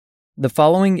The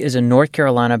following is a North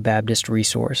Carolina Baptist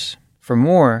resource. For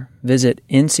more, visit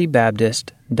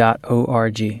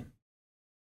ncbaptist.org.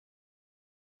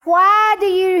 Why do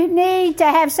you need to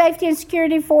have safety and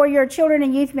security for your children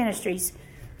and youth ministries?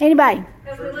 Anybody?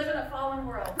 Because we live in a fallen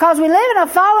world. Because we live in a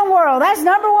fallen world. That's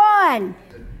number one.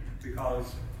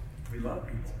 Because we love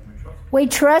people and we trust people. We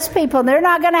trust people. They're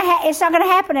not going to. It's not going to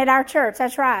happen at our church.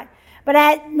 That's right. But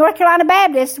at North Carolina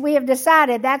Baptist, we have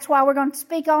decided that's why we're going to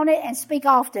speak on it and speak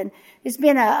often. It's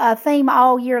been a theme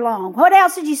all year long. What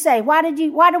else did you say? Why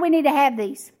do we need to have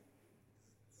these?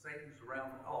 Satan's around,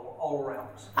 all around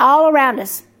us. All around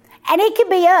us. And it could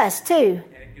be us too. And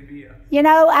it can be us. You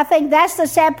know, I think that's the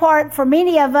sad part for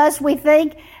many of us. We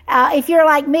think, if you're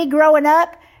like me growing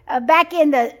up back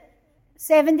in the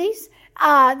 70s,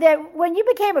 that when you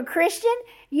became a Christian,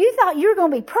 you thought you were going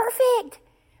to be perfect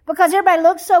because everybody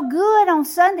looked so good on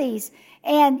Sundays.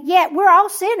 And yet we're all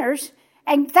sinners.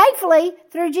 And thankfully,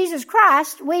 through Jesus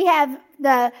Christ, we have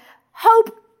the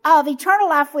hope of eternal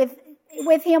life with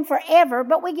Him forever.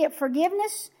 But we get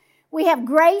forgiveness, we have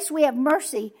grace, we have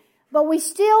mercy. But we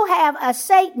still have a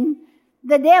Satan,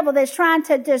 the devil, that's trying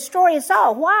to destroy us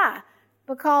all. Why?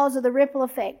 Because of the ripple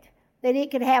effect that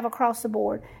it could have across the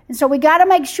board. And so we got to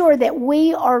make sure that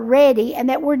we are ready and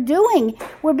that we're being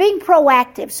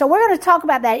proactive. So we're going to talk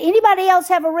about that. Anybody else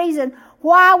have a reason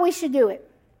why we should do it?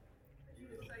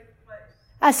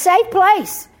 A safe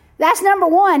place. That's number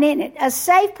one, isn't it? A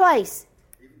safe place.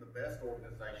 Even the best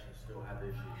organizations still have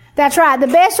issues. That's right. The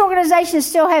best organizations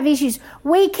still have issues.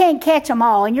 We can't catch them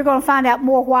all, and you're going to find out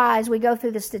more why as we go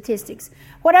through the statistics.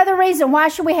 What other reason? Why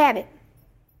should we have it?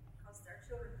 Because our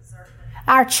children deserve it.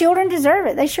 Our children deserve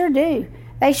it. They sure do.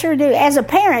 They sure do. As a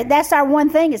parent, that's our one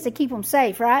thing is to keep them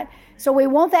safe, right? So we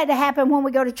want that to happen when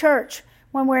we go to church,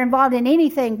 when we're involved in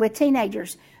anything with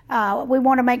teenagers. We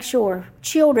want to make sure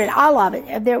children, all of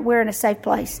it, that we're in a safe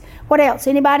place. What else?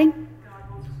 Anybody? God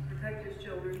wants us to protect His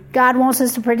children. God wants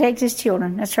us to protect His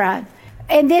children. That's right.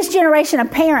 And this generation of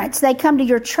parents, they come to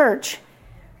your church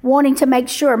wanting to make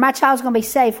sure my child's going to be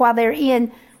safe while they're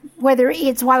in, whether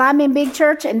it's while I'm in big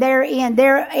church and they're in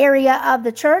their area of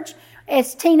the church.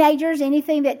 As teenagers,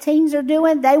 anything that teens are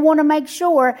doing, they want to make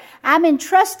sure I'm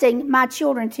entrusting my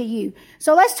children to you.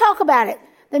 So let's talk about it.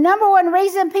 The number one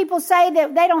reason people say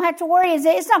that they don't have to worry is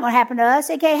that it's not going to happen to us.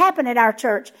 It can't happen at our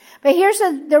church. But here's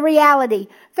the reality.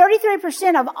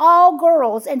 33% of all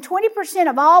girls and 20%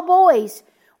 of all boys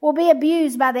will be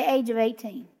abused by the age of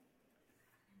 18.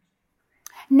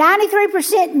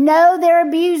 93% know their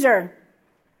abuser.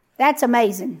 That's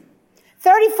amazing.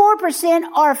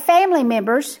 34% are family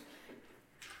members.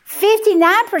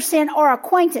 59% are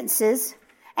acquaintances.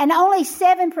 And only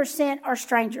 7% are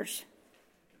strangers.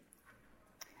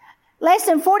 Less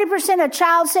than 40% of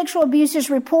child sexual abuse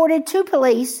is reported to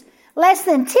police. Less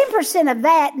than 10% of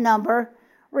that number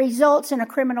results in a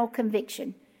criminal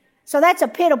conviction. So that's a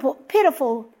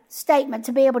pitiful statement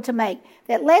to be able to make,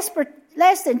 that less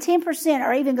than 10%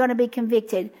 are even going to be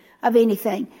convicted of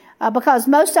anything because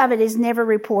most of it is never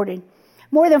reported.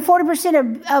 More than 40%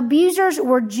 of abusers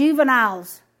were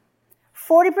juveniles.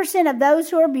 40% of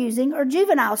those who are abusing are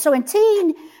juveniles. So in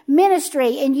teen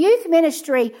ministry, in youth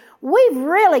ministry, we've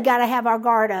really got to have our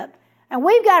guard up. And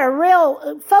we've got to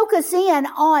real focus in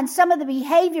on some of the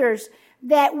behaviors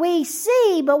that we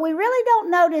see, but we really don't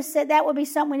notice that would be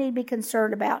something we need to be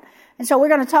concerned about. And so we're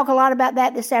going to talk a lot about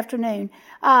that this afternoon.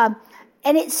 And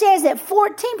it says that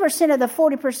 14% of the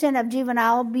 40% of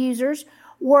juvenile abusers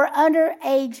were under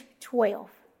age 12.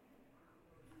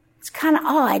 It's kind of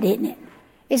odd, isn't it?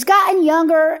 It's gotten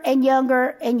younger and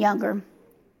younger and younger.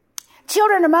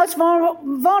 Children are most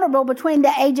vulnerable between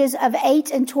the ages of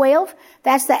 8 and 12.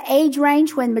 That's the age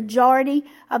range when majority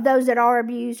of those that are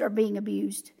abused are being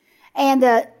abused. And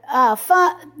the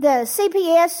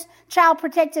CPS, Child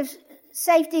Protective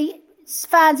Safety,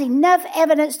 finds enough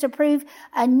evidence to prove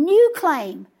a new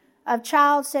claim of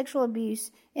child sexual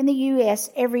abuse in the U.S.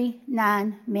 every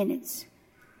 9 minutes.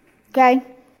 Okay?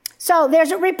 So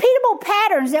there's repeatable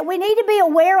patterns that we need to be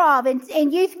aware of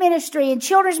in youth ministry and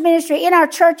children's ministry in our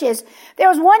churches. There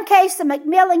was one case, the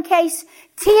McMillan case,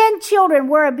 10 children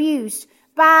were abused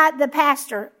by the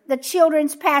pastor, the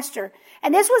children's pastor.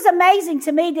 And this was amazing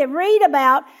to me to read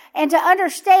about and to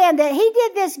understand that he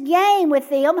did this game with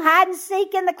them, hide and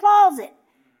seek in the closet.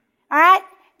 All right?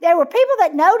 There were people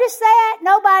that noticed that.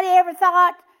 Nobody ever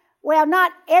thought, well,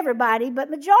 not everybody, but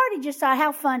majority just thought,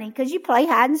 how funny, because you play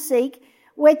hide and seek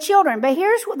with children. But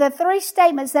here's the 3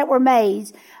 statements that were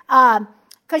made,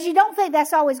 because you don't think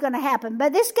that's always going to happen.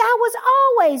 But this guy was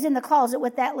always in the closet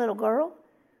with that little girl.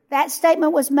 That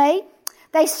statement was made.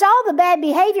 They saw the bad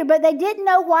behavior, but they didn't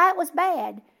know why it was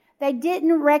bad. They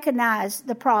didn't recognize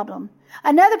the problem.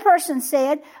 Another person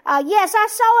said, yes, I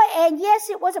saw it, and yes,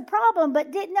 it was a problem,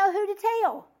 but didn't know who to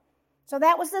tell. So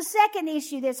that was the second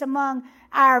issue that's among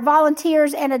our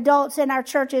volunteers and adults in our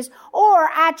churches. Or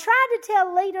I tried to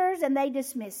tell leaders, and they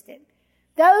dismissed it.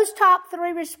 Those top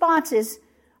three responses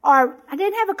are, I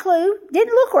didn't have a clue,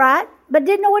 didn't look right, but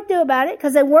didn't know what to do about it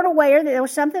because they weren't aware that there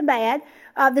was something bad.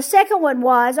 The second one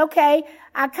was, okay,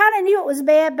 I kind of knew it was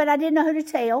bad, but I didn't know who to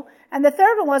tell. And the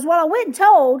third one was, well, I went and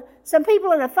told some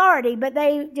people in authority, but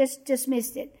they just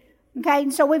dismissed it. Okay,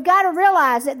 and so we've got to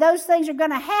realize that those things are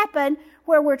going to happen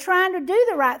where we're trying to do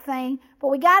the right thing, but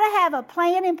we got to have a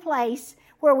plan in place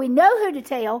where we know who to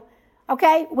tell,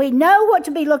 okay, we know what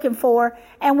to be looking for,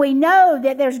 and we know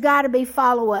that there's got to be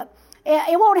follow-up.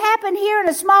 It won't happen here in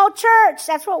a small church.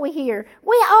 That's what we hear.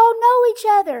 We all know each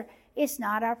other. It's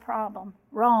not our problem.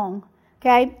 Wrong.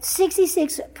 Okay?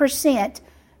 66%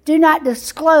 do not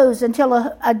disclose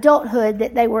until adulthood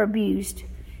that they were abused.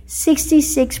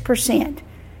 66%.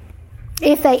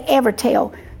 If they ever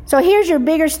tell. So here's your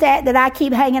bigger stat that I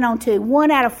keep hanging on to.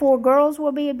 1 out of 4 girls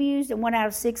will be abused and 1 out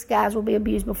of 6 guys will be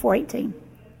abused before 18.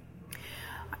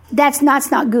 That's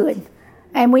not good.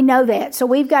 And we know that. So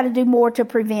we've got to do more to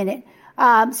prevent it.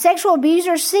 Sexual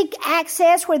abusers seek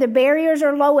access where the barriers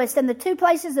are lowest. And the two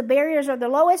places the barriers are the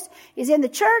lowest is in the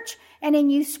church and in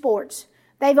youth sports.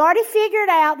 They've already figured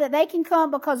out that they can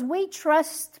come because we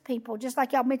trust people, just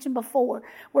like y'all mentioned before.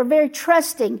 We're very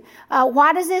trusting.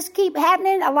 Why does this keep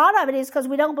happening? A lot of it is because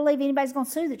we don't believe anybody's going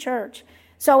to sue the church.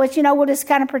 So it's, we'll just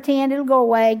kind of pretend it'll go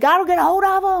away. God will get a hold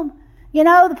of them.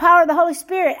 The power of the Holy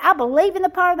Spirit. I believe in the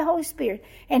power of the Holy Spirit.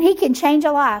 And He can change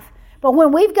a life. But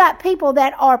when we've got people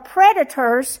that are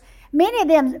predators, many of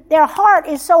them, their heart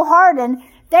is so hardened,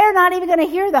 they're not even going to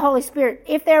hear the Holy Spirit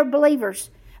if they're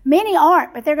believers. Many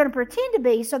aren't, but they're going to pretend to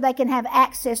be so they can have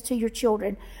access to your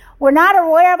children. We're not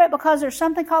aware of it because there's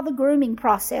something called the grooming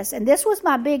process. And this was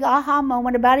my big aha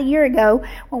moment about a year ago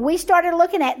when we started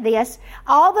looking at this.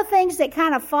 All the things that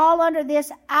kind of fall under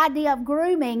this idea of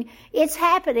grooming, it's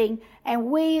happening, and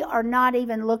we are not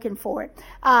even looking for it.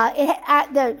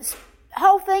 The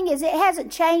whole thing is it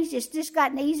hasn't changed. It's just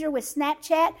gotten easier with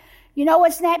Snapchat. You know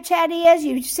what Snapchat is?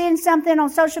 You send something on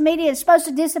social media, it's supposed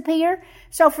to disappear.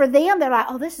 So for them, they're like,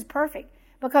 oh, this is perfect.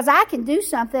 Because I can do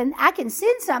something, I can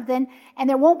send something, and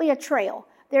there won't be a trail.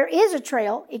 There is a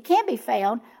trail. It can be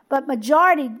found, but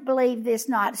majority believe this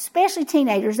not, especially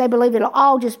teenagers. They believe it'll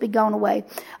all just be gone away.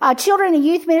 Children and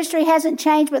youth ministry hasn't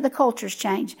changed, but the culture's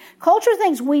changed. Culture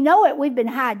thinks we know it. We've been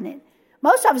hiding it.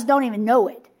 Most of us don't even know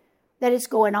it, that it's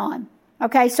going on.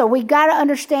 Okay, so we got to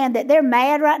understand that they're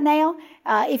mad right now.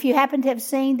 If you happen to have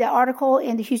seen the article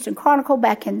in the Houston Chronicle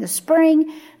back in the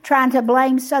spring, trying to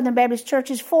blame Southern Baptist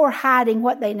churches for hiding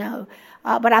what they know.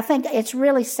 But I think it's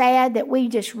really sad that we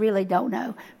just really don't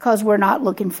know because we're not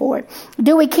looking for it.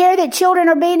 Do we care that children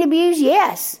are being abused?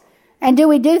 Yes. And do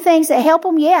we do things that help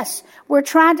them? Yes. We're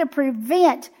trying to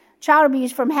prevent child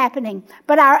abuse from happening.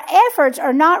 But our efforts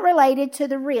are not related to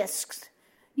the risks.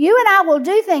 You and I will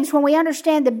do things when we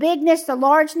understand the bigness, the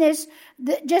largeness,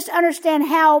 just understand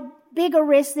how big a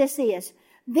risk this is.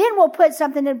 Then we'll put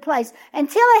something in place.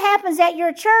 Until it happens at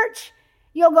your church,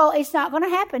 you'll go, it's not going to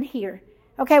happen here.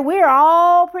 Okay, we're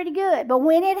all pretty good. But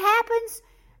when it happens,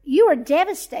 you are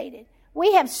devastated.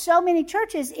 We have so many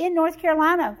churches in North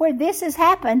Carolina where this has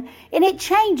happened, and it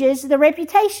changes the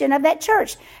reputation of that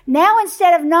church. Now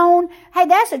instead of known, hey,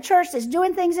 that's a church that's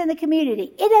doing things in the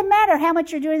community. It doesn't matter how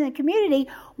much you're doing in the community.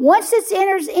 Once it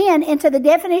enters into the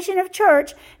definition of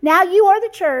church, now you are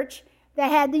the church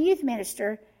that had the youth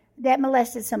minister that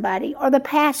molested somebody, or the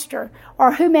pastor,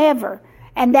 or whomever.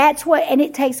 And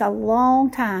it takes a long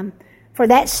time for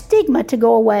that stigma to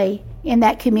go away in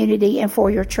that community and for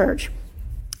your church.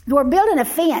 We're building a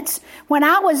fence. When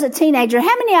I was a teenager,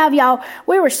 how many of y'all,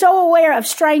 we were so aware of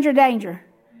stranger danger?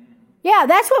 Yeah,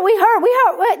 that's what we heard. We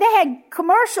heard they had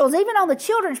commercials, even on the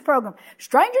children's program.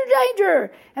 Stranger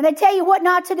danger. And they tell you what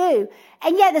not to do.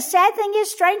 And yet the sad thing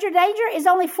is stranger danger is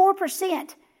only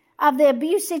 4% of the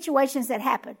abuse situations that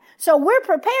happen. So we're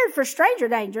prepared for stranger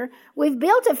danger. We've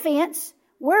built a fence.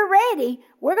 We're ready.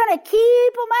 We're going to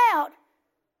keep them out.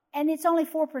 And it's only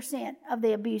 4% of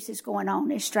the abuse that's going on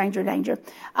is stranger danger.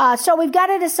 So we've got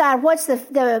to decide what's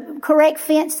the correct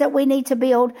fence that we need to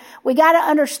build. We got to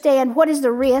understand what is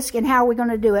the risk and how are we going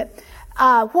to do it.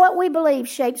 What we believe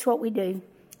shapes what we do.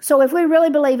 So if we really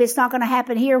believe it's not going to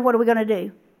happen here, what are we going to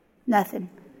do? Nothing.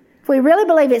 If we really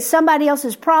believe it's somebody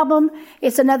else's problem,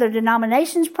 it's another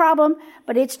denomination's problem,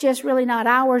 but it's just really not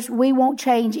ours, we won't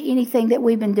change anything that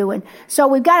we've been doing. So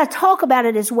we've got to talk about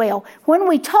it as well. When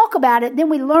we talk about it, then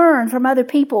we learn from other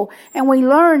people, and we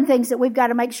learn things that we've got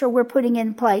to make sure we're putting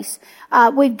in place.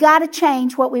 We've got to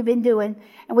change what we've been doing,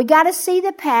 and we got to see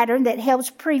the pattern that helps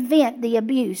prevent the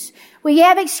abuse. We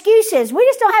have excuses. We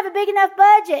just don't have a big enough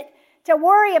budget to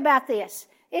worry about this.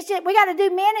 It's just, we got to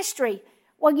do ministry.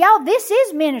 Well, y'all, this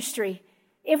is ministry.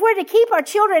 If we're to keep our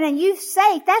children and youth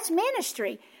safe, that's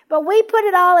ministry. But we put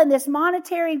it all in this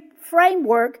monetary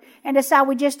framework and decide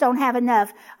we just don't have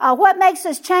enough. What makes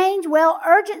us change? Well,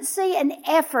 urgency and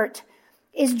effort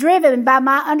is driven by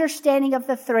my understanding of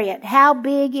the threat. How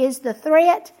big is the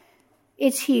threat?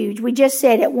 It's huge. We just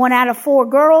said it. 1 out of 4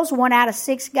 girls, 1 out of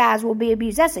 6 guys will be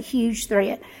abused. That's a huge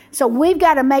threat. So we've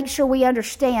got to make sure we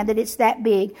understand that it's that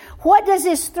big. What does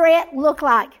this threat look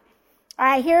like? All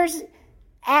right, here's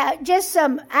just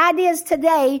some ideas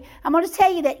today. I'm going to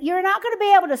tell you that you're not going to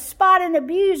be able to spot an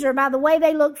abuser by the way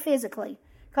they look physically,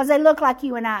 because they look like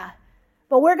you and I.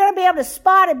 But we're going to be able to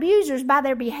spot abusers by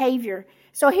their behavior.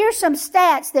 So here's some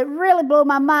stats that really blew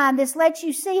my mind. This lets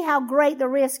you see how great the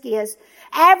risk is.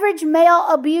 Average male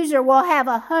abuser will have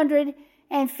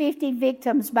 150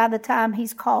 victims by the time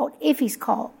he's caught, if he's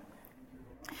caught.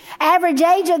 Average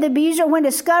age of the abuser when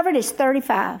discovered is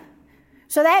 35.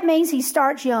 So that means he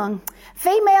starts young.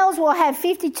 Females will have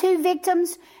 52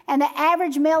 victims, and the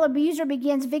average male abuser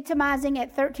begins victimizing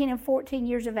at 13 and 14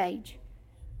 years of age.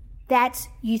 That's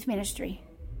youth ministry.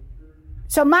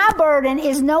 So my burden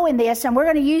is knowing this, and we're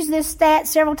going to use this stat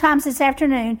several times this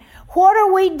afternoon. What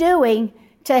are we doing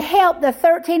to help the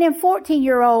 13 and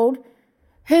 14-year-old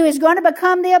who is going to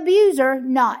become the abuser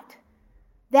not?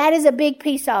 That is a big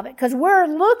piece of it, because we're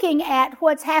looking at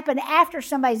what's happened after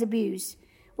somebody's abused.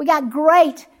 We got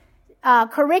great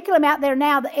curriculum out there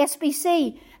now. The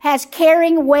SBC has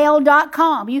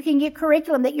caringwell.com. You can get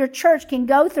curriculum that your church can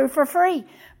go through for free.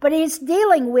 But it's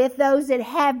dealing with those that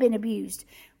have been abused.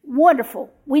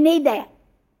 Wonderful. We need that.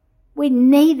 We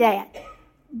need that.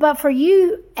 But for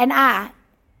you and I,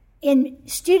 in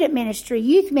student ministry,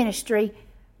 youth ministry,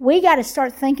 we got to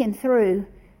start thinking through,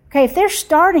 okay, if they're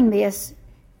starting this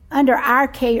under our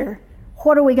care,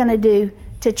 what are we going to do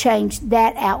to change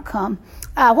that outcome?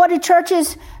 What do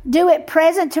churches do at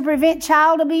present to prevent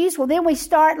child abuse? Well, then we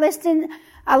start listing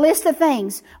a list of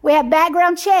things. We have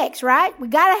background checks, right? We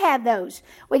got to have those.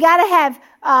 We got to have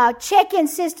a check-in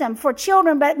system for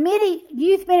children, but many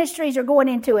youth ministries are going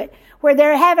into it where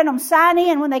they're having them sign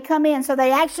in when they come in so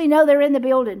they actually know they're in the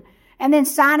building, and then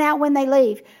sign out when they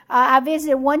leave. I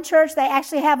visited one church. They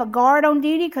actually have a guard on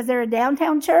duty because they're a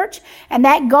downtown church, and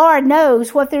that guard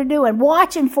knows what they're doing,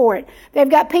 watching for it. They've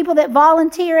got people that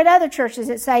volunteer at other churches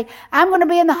that say, I'm going to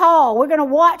be in the hall. We're going to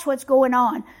watch what's going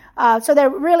on. So they're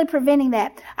really preventing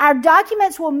that. Our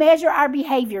documents will measure our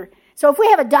behavior. So if we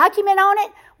have a document on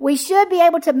it, we should be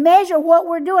able to measure what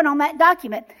we're doing on that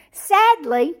document.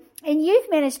 Sadly, in youth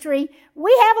ministry,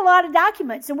 we have a lot of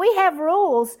documents and we have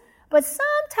rules, but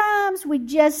sometimes we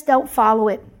just don't follow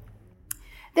it.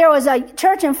 There was a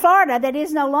church in Florida that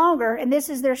is no longer, and this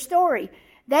is their story.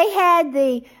 They had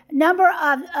the number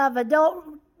of adult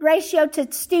ratio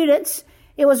to students.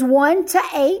 It was 1 to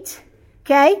 8,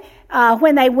 okay?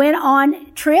 When they went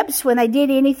on trips, when they did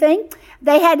anything,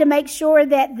 they had to make sure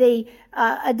that the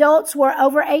adults were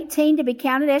over 18 to be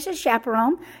counted as a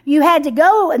chaperone. You had to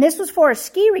go, and this was for a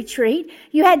ski retreat,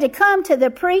 you had to come to the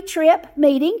pre-trip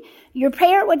meeting. Your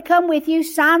parent would come with you,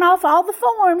 sign off all the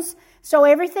forms, so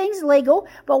everything's legal.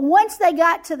 But once they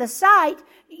got to the site,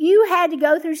 you had to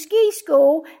go through ski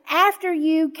school after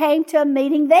you came to a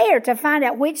meeting there to find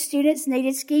out which students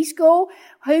needed ski school,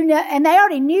 and they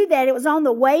already knew that. It was on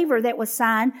the waiver that was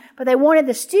signed, but they wanted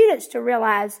the students to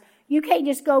realize you can't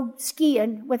just go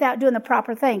skiing without doing the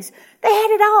proper things. They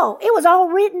had it all. It was all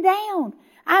written down.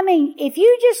 I mean, if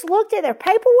you just looked at their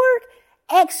paperwork,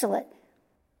 excellent.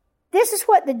 This is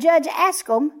what the judge asked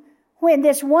them when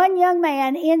this one young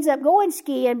man ends up going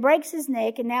skiing, breaks his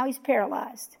neck, and now he's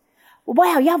paralyzed.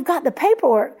 Wow, y'all got the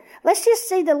paperwork. Let's just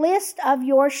see the list of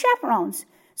your chaperones.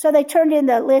 So they turned in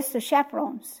the list of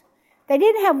chaperones. They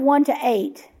didn't have 1 to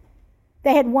 8.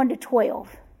 They had 1 to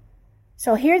 12.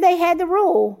 So here they had the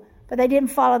rule, but they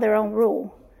didn't follow their own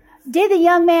rule. Did the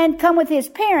young man come with his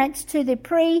parents to the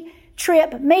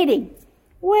pre-trip meeting?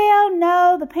 Well,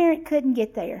 no, the parent couldn't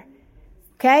get there.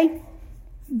 Okay?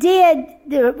 Did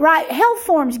the right health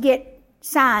forms get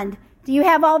signed? Do you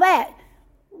have all that?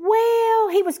 Well,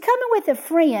 he was coming with a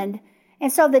friend,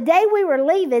 and so the day we were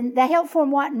leaving, the health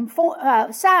form wasn't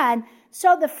signed,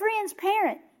 so the friend's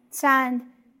parent signed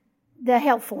the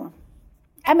health form.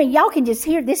 I mean, y'all can just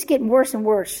hear this getting worse and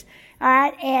worse. All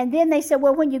right. And then they said,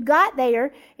 well, when you got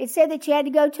there, it said that you had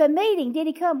to go to a meeting. Did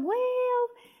he come? Well,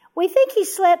 we think he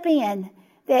slept in.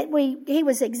 That he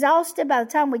was exhausted by the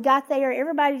time we got there.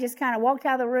 Everybody just kind of walked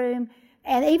out of the room.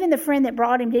 And even the friend that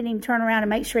brought him didn't even turn around and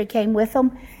make sure he came with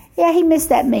them. Yeah, he missed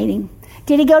that meeting.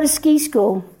 Did he go to ski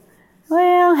school?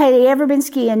 Well, had he ever been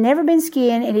skiing? Never been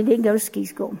skiing, and he didn't go to ski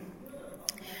school.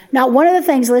 Not one of the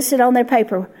things listed on their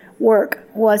paperwork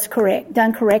was correct,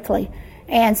 done correctly.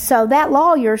 And so that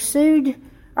lawyer sued,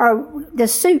 or the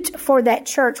suit for that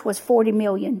church was $40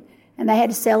 million, and they had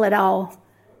to sell it all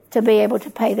to be able to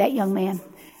pay that young man.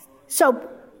 So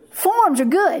forms are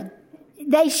good.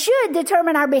 They should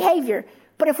determine our behavior.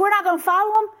 But if we're not going to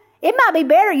follow them, it might be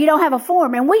better you don't have a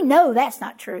form. And we know that's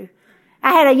not true.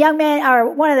 I had a young man,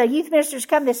 or one of the youth ministers,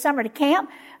 come this summer to camp.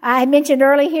 I had mentioned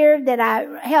earlier here that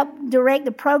I helped direct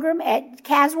the program at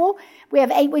Caswell. We have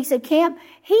 8 weeks of camp.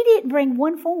 He didn't bring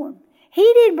one form. He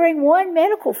didn't bring one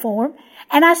medical form.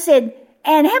 And I said,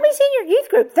 and how many's in your youth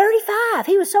group? 35.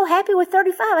 He was so happy with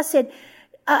 35. I said,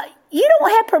 you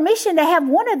don't have permission to have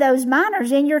one of those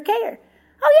minors in your care.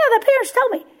 Oh, yeah, the parents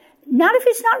told me. Not if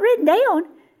it's not written down.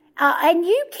 And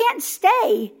you can't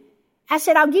stay. I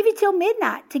said, I'll give you till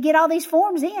midnight to get all these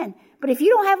forms in. But if you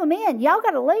don't have them in, y'all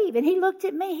got to leave. And he looked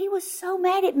at me. He was so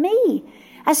mad at me.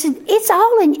 I said, it's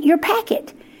all in your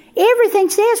packet. Everything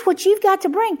says what you've got to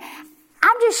bring.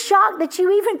 I'm just shocked that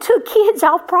you even took kids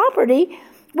off property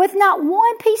with not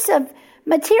one piece of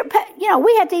material. You know,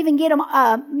 we have to even get them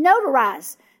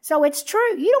notarized. So it's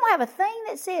true. You don't have a thing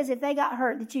that says if they got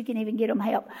hurt that you can even get them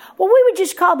help. Well, we would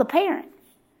just call the parent.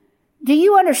 Do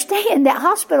you understand that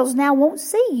hospitals now won't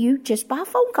see you just by a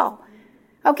phone call?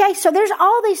 Okay, so there's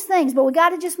all these things, but we got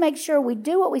to just make sure we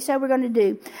do what we say we're going to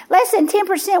do. Less than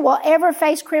 10% will ever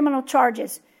face criminal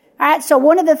charges. All right, so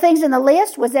one of the things in the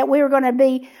list was that we were going to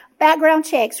be background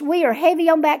checks. We are heavy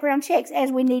on background checks,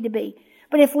 as we need to be.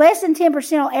 But if less than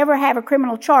 10% will ever have a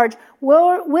criminal charge,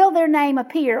 will their name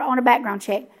appear on a background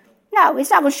check? No,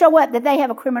 it's not going to show up that they have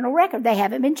a criminal record. They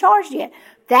haven't been charged yet.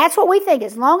 That's what we think.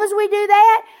 As long as we do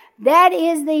that, that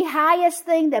is the highest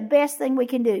thing, the best thing we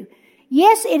can do.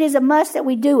 Yes, it is a must that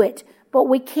we do it, but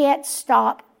we can't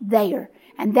stop there.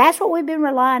 And that's what we've been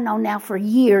relying on now for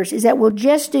years, is that we'll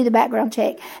just do the background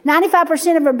check.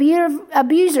 95% of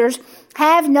abusers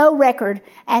have no record,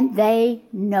 and they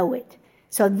know it.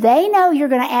 So they know you're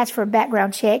going to ask for a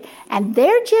background check, and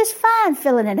they're just fine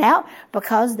filling it out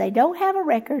because they don't have a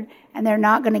record and they're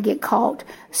not going to get caught.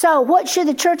 So what should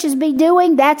the churches be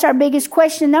doing? That's our biggest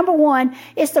question. Number one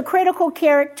is the critical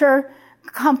character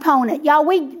component. Y'all,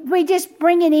 we just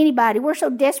bring in anybody. We're so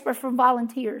desperate for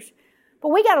volunteers. But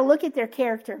we got to look at their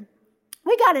character.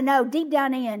 We got to know deep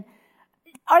down in,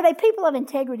 are they people of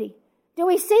integrity? Do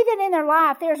we see that in their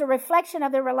life there's a reflection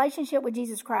of their relationship with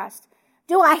Jesus Christ?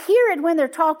 Do I hear it when they're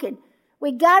talking?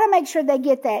 We got to make sure they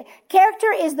get that. Character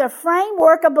is the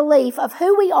framework of belief of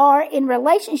who we are in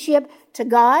relationship to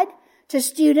God, to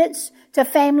students, to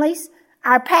families,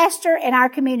 our pastor, and our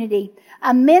community.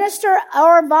 A minister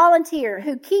or volunteer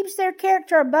who keeps their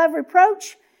character above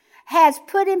reproach has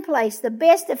put in place the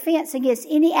best defense against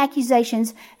any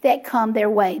accusations that come their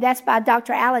way. That's by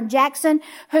Dr. Alan Jackson,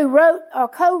 who wrote or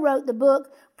co-wrote the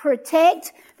book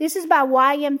Protect. This is by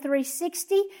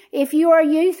YM360. If you are a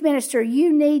youth minister,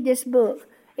 you need this book.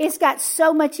 It's got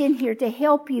so much in here to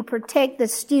help you protect the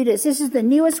students. This is the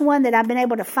newest one that I've been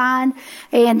able to find,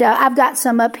 and I've got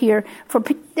some up here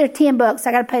they're $10.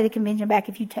 I got to pay the convention back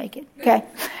if you take it. Okay,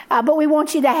 but we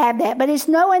want you to have that. But it's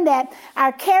knowing that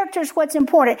our character is what's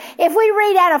important. If we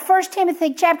read out of 1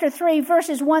 Timothy chapter 3,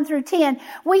 verses 1 through 10,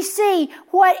 we see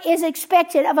what is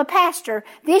expected of a pastor.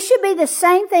 This should be the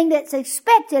same thing that's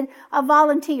expected of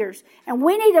volunteers, and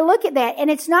we need to look at that.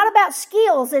 And it's not about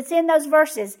skills that's in those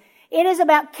verses. It is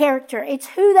about character. It's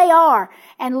who they are,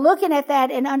 and looking at that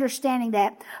and understanding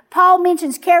that. Paul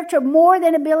mentions character more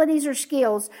than abilities or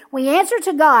skills. We answer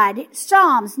to God.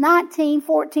 Psalms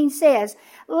 19:14 says,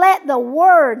 "Let the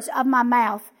words of my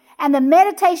mouth and the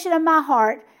meditation of my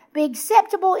heart be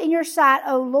acceptable in your sight,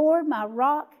 O Lord, my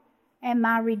rock and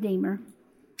my redeemer."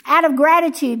 Out of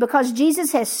gratitude, because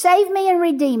Jesus has saved me and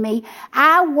redeemed me,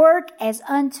 I work as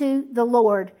unto the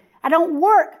Lord. I don't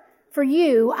work for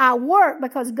you. I work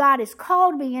because God has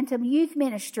called me into youth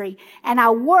ministry, and I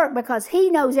work because He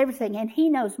knows everything, and He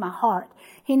knows my heart.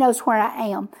 He knows where I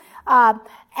am.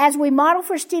 As we model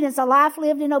for students a life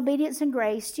lived in obedience and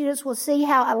grace, students will see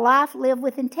how a life lived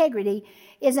with integrity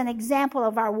is an example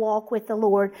of our walk with the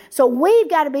Lord. So we've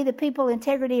got to be the people of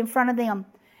integrity in front of them.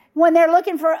 When they're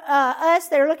looking for us,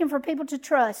 they're looking for people to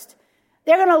trust.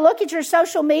 They're going to look at your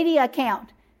social media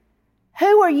account.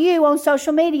 Who are you on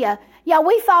social media? Yeah,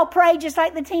 we fall prey just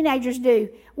like the teenagers do.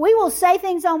 We will say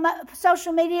things on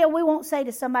social media we won't say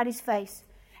to somebody's face.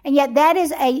 And yet that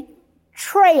is a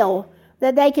trail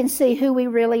that they can see who we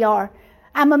really are.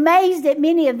 I'm amazed at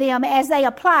many of them as they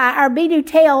apply. Our Be Do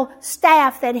Tell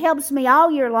staff that helps me all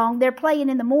year long, they're playing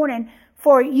in the morning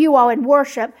for you all in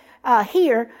worship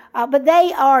here. But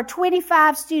they are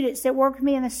 25 students that work with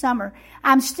me in the summer.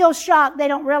 I'm still shocked they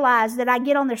don't realize that I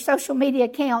get on their social media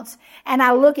accounts and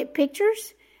I look at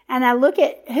pictures and I look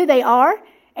at who they are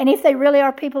and if they really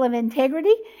are people of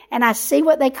integrity, and I see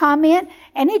what they comment,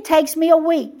 and it takes me a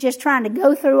week just trying to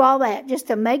go through all that just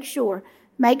to make sure.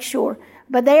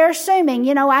 But they are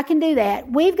assuming, I can do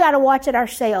that. We've got to watch it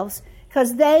ourselves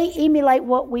because they emulate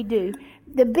what we do.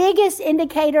 The biggest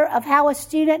indicator of how a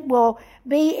student will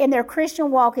be in their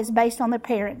Christian walk is based on their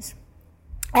parents.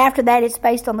 After that, it's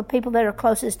based on the people that are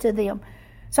closest to them.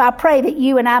 So I pray that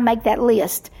you and I make that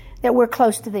list, that we're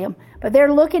close to them. But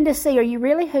they're looking to see, are you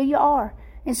really who you are?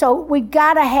 And so we've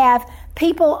got to have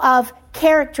people of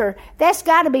character. That's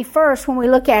got to be first when we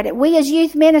look at it. We as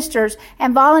youth ministers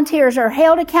and volunteers are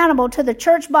held accountable to the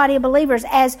church body of believers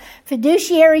as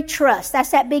fiduciary trust.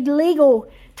 That's that big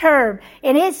legal term.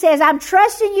 And it says, I'm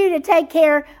trusting you to take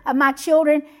care of my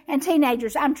children and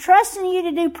teenagers. I'm trusting you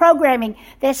to do programming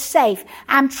that's safe.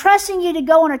 I'm trusting you to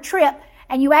go on a trip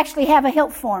and you actually have a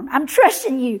help form. I'm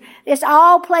trusting you. This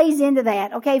all plays into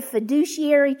that, okay?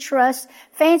 Fiduciary trust,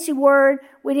 fancy word.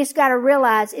 We just got to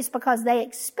realize it's because they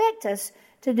expect us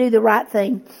to do the right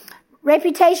thing.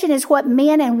 Reputation is what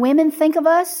men and women think of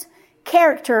us.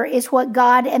 Character is what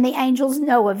God and the angels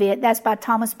know of it. That's by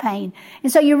Thomas Paine.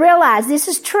 And so you realize this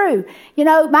is true.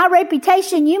 My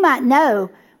reputation, you might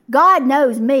know. God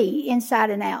knows me inside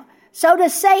and out. So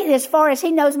does Satan, as far as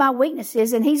he knows my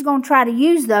weaknesses, and he's going to try to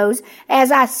use those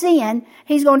as I sin.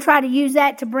 He's going to try to use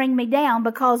that to bring me down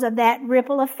because of that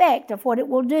ripple effect of what it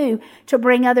will do to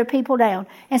bring other people down.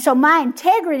 And so my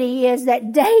integrity is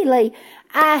that daily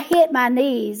I hit my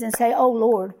knees and say, oh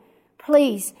Lord,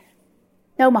 please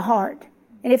know my heart.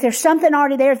 And if there's something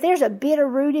already there, if there's a bitter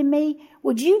root in me,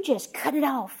 would you just cut it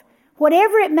off?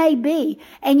 Whatever it may be.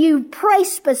 And you pray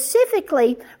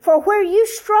specifically for where you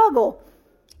struggle.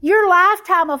 Your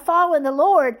lifetime of following the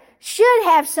Lord should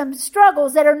have some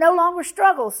struggles that are no longer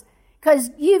struggles because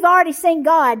you've already seen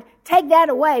God take that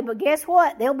away. But guess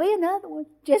what? There'll be another one.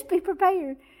 Just be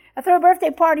prepared. I threw a birthday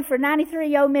party for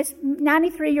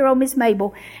 93-year-old Miss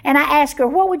Mabel, and I asked her,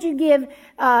 what would you give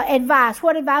advice?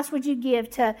 What advice would you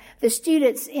give to the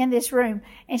students in this room?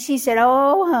 And she said,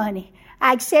 oh, honey,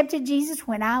 I accepted Jesus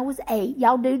when I was 8.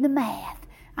 Y'all do the math.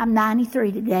 I'm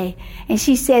 93 today. And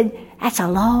she said, that's a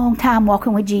long time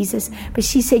walking with Jesus. But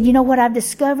she said, you know what I've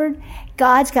discovered?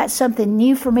 God's got something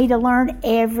new for me to learn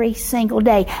every single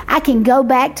day. I can go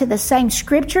back to the same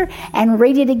scripture and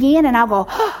read it again and I'll go,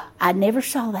 oh, I never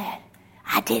saw that.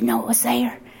 I didn't know it was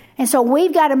there. And so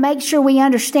we've got to make sure we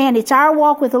understand it's our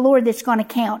walk with the Lord that's going to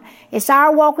count. It's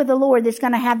our walk with the Lord that's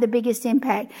going to have the biggest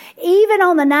impact. Even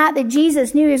on the night that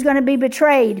Jesus knew he was going to be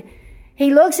betrayed,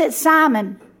 he looks at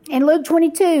Simon in Luke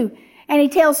 22, and he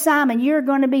tells Simon, you're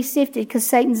going to be sifted because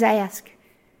Satan's asked.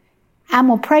 I'm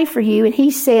going to pray for you. And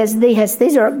he says this.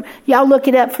 These are, y'all look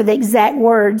it up for the exact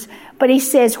words. But he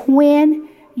says, when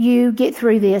you get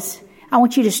through this, I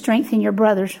want you to strengthen your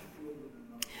brothers.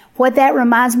 What that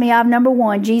reminds me of, number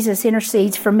one, Jesus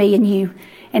intercedes for me and you.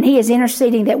 And he is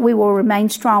interceding that we will remain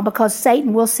strong because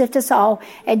Satan will sift us all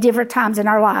at different times in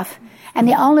our life. And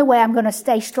the only way I'm going to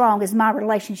stay strong is my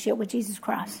relationship with Jesus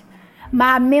Christ.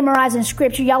 My memorizing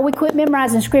scripture. Y'all, we quit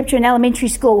memorizing scripture in elementary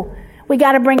school. We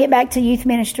got to bring it back to youth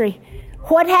ministry.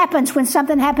 What happens when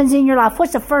something happens in your life?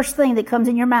 What's the first thing that comes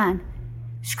in your mind?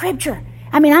 Scripture.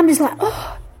 I'm just like,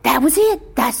 oh, that was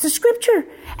it. That's the scripture.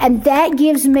 And that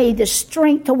gives me the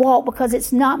strength to walk because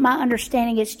it's not my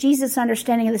understanding. It's Jesus'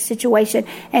 understanding of the situation,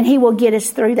 and he will get us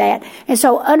through that. And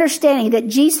so understanding that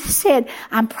Jesus said,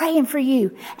 I'm praying for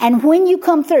you. And when you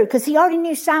come through, because he already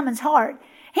knew Simon's heart,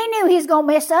 he knew he was going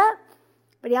to mess up.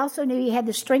 But he also knew he had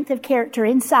the strength of character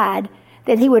inside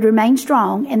that he would remain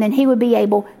strong and then he would be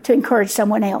able to encourage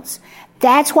someone else.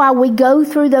 That's why we go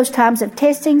through those times of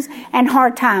testings and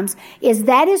hard times.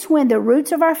 That is when the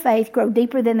roots of our faith grow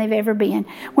deeper than they've ever been.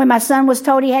 When my son was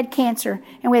told he had cancer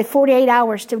and we had 48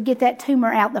 hours to get that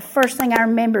tumor out, the first thing I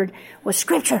remembered was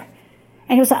scripture.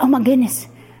 And it was like, oh my goodness,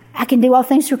 I can do all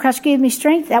things through Christ who gives me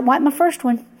strength. That wasn't my first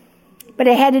one. But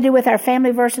it had to do with our family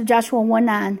verse of Joshua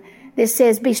 1:9. This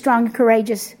says, be strong and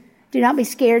courageous. Do not be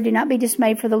scared. Do not be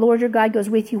dismayed, for the Lord your God goes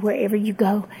with you wherever you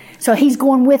go. So he's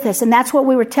going with us. And that's what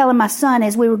we were telling my son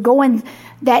as we were going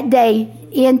that day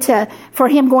for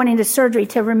him going into surgery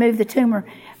to remove the tumor.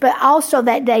 But also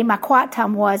that day, my quiet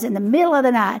time was in the middle of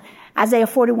the night. Isaiah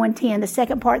 41:10, the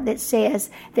second part that says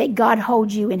that God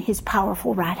holds you in his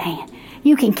powerful right hand.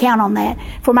 You can count on that.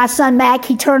 For my son Mac,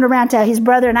 he turned around to his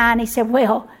brother and I and he said,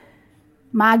 well,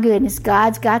 my goodness,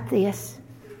 God's got this.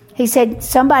 He said,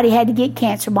 somebody had to get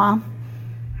cancer, Mom.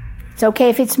 It's okay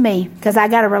if it's me, because I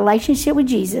got a relationship with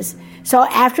Jesus. So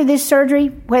after this surgery,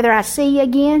 whether I see you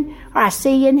again or I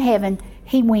see you in heaven,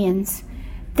 he wins.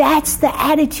 That's the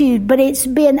attitude. But it's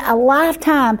been a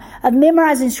lifetime of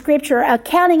memorizing Scripture,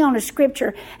 counting on the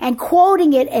Scripture, and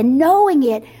quoting it and knowing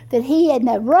it, that he, in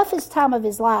the roughest time of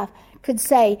his life, could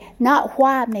say, not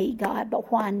why me, God,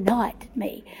 but why not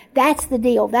me. That's the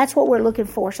deal. That's what we're looking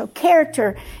for. So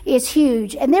character is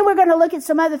huge. And then we're going to look at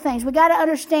some other things. We got to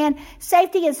understand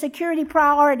safety and security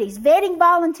priorities, vetting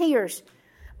volunteers,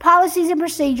 policies and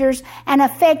procedures, and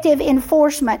effective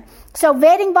enforcement. So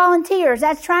vetting volunteers,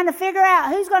 that's trying to figure out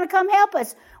who's going to come help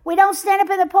us. We don't stand up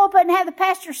in the pulpit and have the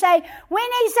pastor say, we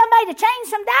need somebody to change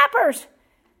some diapers.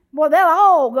 Well, they'll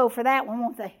all go for that one,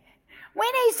 won't they? We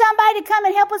need somebody to come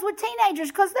and help us with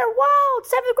teenagers because they're wild.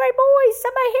 7th grade boys,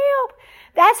 somebody help.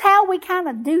 That's how we kind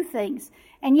of do things.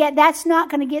 And yet that's not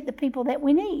going to get the people that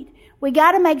we need. We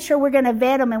got to make sure we're going to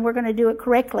vet them and we're going to do it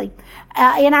correctly.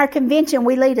 In our convention,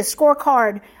 we lead a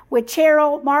scorecard with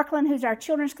Cheryl Markland, who's our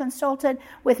children's consultant,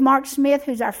 with Mark Smith,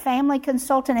 who's our family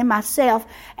consultant, and myself.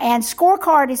 And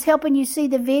scorecard is helping you see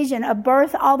the vision of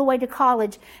birth all the way to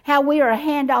college, how we are a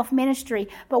handoff ministry.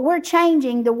 But we're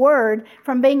changing the word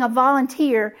from being a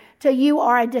volunteer to you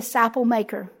are a disciple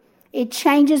maker. It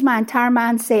changes my entire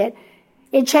mindset.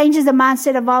 It changes the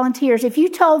mindset of volunteers. If you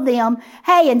told them,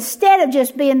 hey, instead of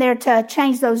just being there to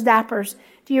change those diapers,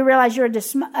 do you realize you're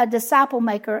a disciple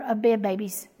maker of bed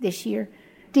babies this year?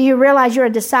 Do you realize you're a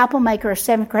disciple maker of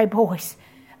 7th grade boys?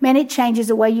 Man, it changes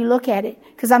the way you look at it.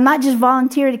 Because I'm not just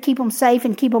volunteer to keep them safe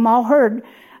and keep them all herd,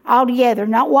 all together,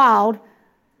 not wild.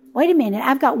 Wait a minute,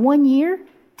 I've got 1 year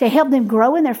to help them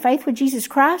grow in their faith with Jesus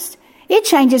Christ? It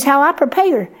changes how I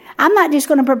prepare. I'm not just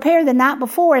going to prepare the night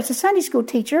before as a Sunday school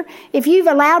teacher if you've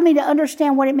allowed me to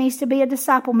understand what it means to be a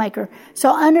disciple maker.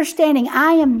 So understanding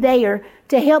I am there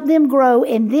to help them grow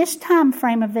in this time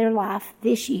frame of their life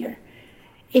this year.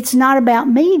 It's not about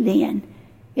me then.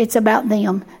 It's about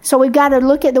them. So we've got to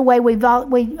look at the way we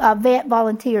vet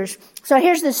volunteers. So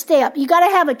here's the step. You got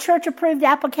to have a church-approved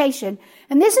application.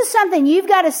 And this is something you've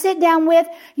got to sit down with.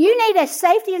 You need a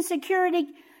safety and security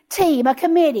team, a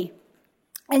committee.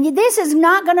 And this is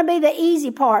not going to be the easy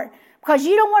part because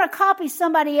you don't want to copy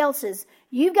somebody else's.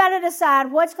 You've got to decide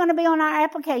what's going to be on our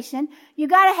application. You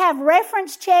got to have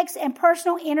reference checks and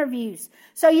personal interviews.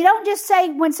 So you don't just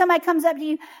say when somebody comes up to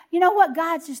you, you know what,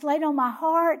 God's just laid on my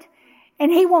heart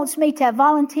and he wants me to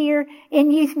volunteer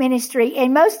in youth ministry.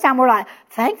 And most of the time we're like,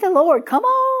 thank the Lord, come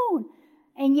on.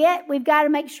 And yet we've got to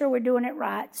make sure we're doing it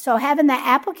right. So having that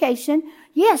application,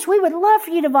 yes, we would love for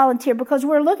you to volunteer because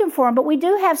we're looking for them, but we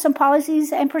do have some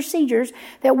policies and procedures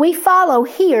that we follow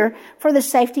here for the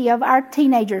safety of our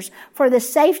teenagers, for the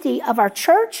safety of our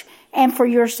church, and for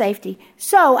your safety.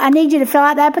 So I need you to fill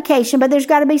out the application, but there's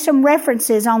got to be some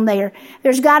references on there.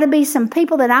 There's got to be some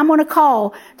people that I'm going to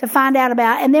call to find out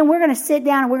about, and then we're going to sit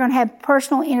down and we're going to have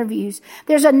personal interviews.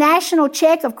 There's a national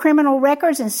check of criminal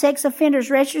records and sex offenders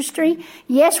registry.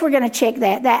 Yes, we're going to check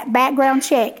that background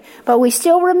check, but we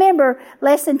still remember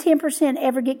less than 10%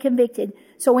 ever get convicted.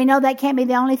 So we know that can't be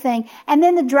the only thing. And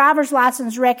then the driver's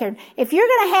license record. If you're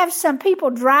going to have some people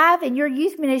drive in your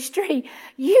youth ministry,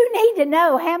 you need to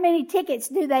know how many tickets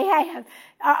do they have.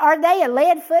 Are they a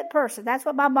lead foot person? That's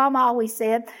what my mama always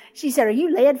said. She said, are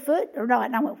you lead foot or not?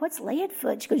 And I went, what's lead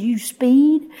foot? She goes, you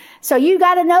speed. So you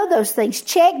got to know those things.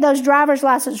 Check those driver's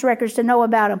license records to know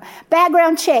about them.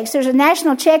 Background checks. There's a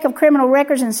national check of criminal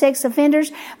records and sex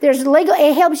offenders. There's legal.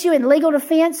 It helps you in legal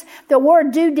defense. The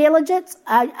word due diligence,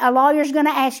 a lawyer's going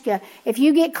to ask you. If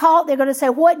you get caught, they're going to say,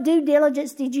 what due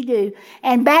diligence did you do?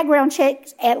 And background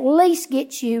checks at least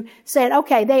get you said,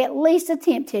 okay, they at least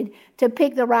attempted to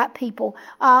pick the right people.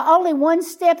 Only one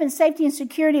step in safety and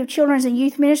security of children's and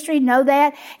youth ministry. Know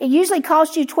that. It usually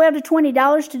costs you $12 to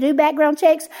 $20 to do background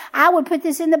checks. I would put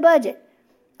this in the budget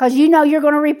because you know you're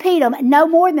going to repeat them. No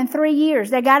more than 3 years.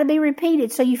 They got to be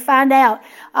repeated so you find out.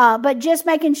 But just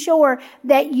making sure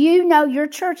that you know your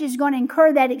church is going to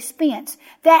incur that expense.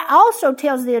 That also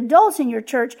tells the adults in your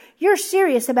church you're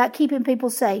serious about keeping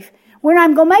people safe. We're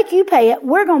not going to make you pay it.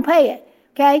 We're going to pay it.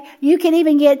 Okay? You can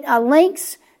even get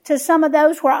links to some of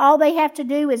those where all they have to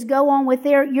do is go on with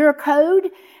your code.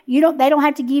 They don't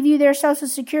have to give you their social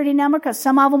security number because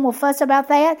some of them will fuss about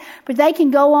that. But they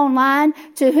can go online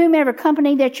to whomever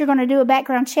company that you're going to do a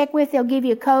background check with. They'll give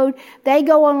you a code. They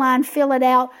go online, fill it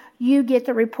out. you get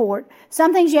the report.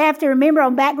 Some things you have to remember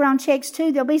on background checks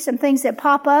too. There'll be some things that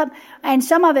pop up, and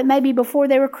some of it may be before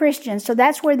they were Christians. So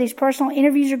that's where these personal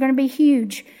interviews are going to be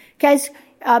huge. Because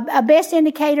a best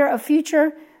indicator of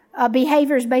future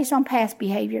behavior is based on past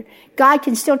behavior. God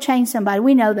can still change somebody.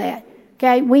 We know that.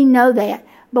 Okay, we know that.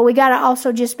 But we got to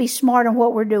also just be smart on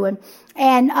what we're doing.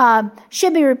 And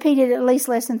should be repeated at least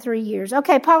less than 3 years.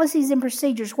 Okay, policies and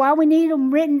procedures. Why we need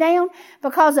them written down?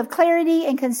 Because of clarity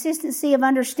and consistency of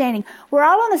understanding. We're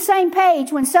all on the same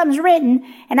page when something's written,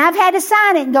 and I've had to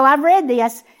sign it and go, I've read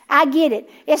this. I get it.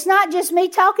 It's not just me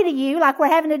talking to you like we're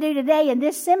having to do today in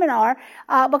this seminar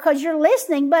because you're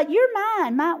listening, but your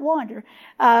mind might wander.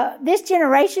 This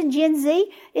generation, Gen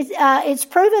Z, it's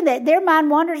proven that their mind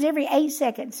wanders every 8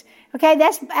 seconds. Okay,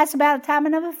 that's about the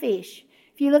timing of a fish.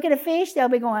 If you look at a fish, they'll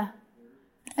be going,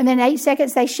 and then 8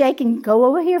 seconds they shake and go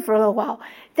over here for a little while.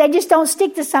 They just don't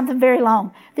stick to something very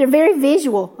long. They're very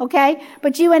visual, okay?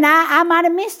 But you and I might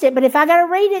have missed it, but if I got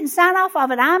to read it and sign off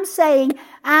of it, I'm saying,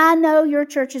 I know your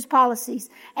church's policies.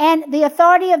 And the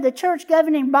authority of the church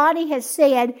governing body has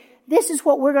said, this is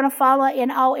what we're going to follow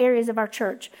in all areas of our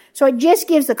church. So it just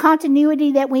gives the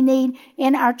continuity that we need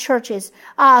in our churches.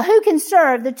 Who can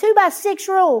serve? The 2-by-6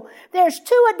 rule. There's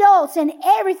 2 adults in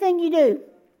everything you do.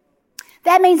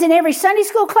 That means in every Sunday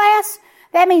school class.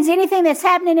 That means anything that's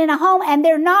happening in a home, and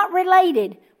they're not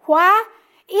related. Why?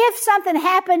 If something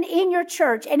happened in your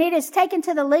church and it is taken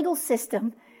to the legal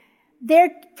system,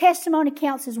 their testimony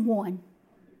counts as 1.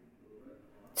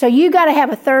 So you got to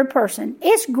have a third person.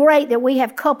 It's great that we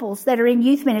have couples that are in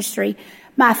youth ministry.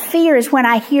 My fear is when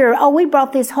I hear, we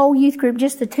brought this whole youth group,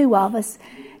 just the 2 of us.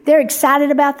 They're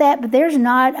excited about that, but there's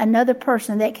not another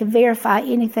person that can verify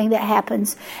anything that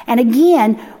happens. And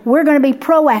again, we're going to be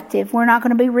proactive. We're not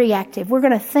going to be reactive. We're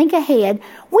going to think ahead.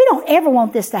 We don't ever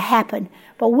want this to happen,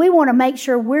 but we want to make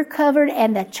sure we're covered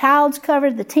and the child's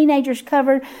covered, the teenager's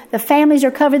covered, the families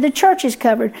are covered, the church is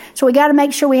covered. So we got to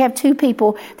make sure we have 2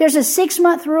 people. There's a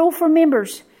 6-month rule for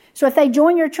members. So if they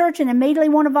join your church and immediately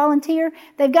want to volunteer,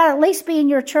 they've got to at least be in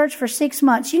your church for 6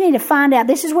 months. You need to find out.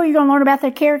 This is where you're going to learn about their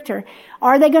character.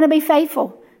 Are they going to be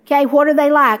faithful? Okay, what are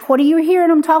they like? What are you hearing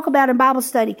them talk about in Bible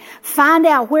study? Find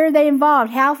out where they're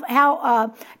involved.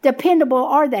 How dependable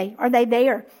are they? Are they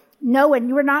there? Knowing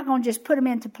you're not going to just put them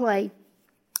into play.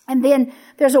 And then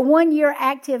there's a 1-year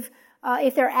active,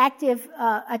 if they're active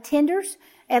attenders,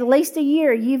 at least a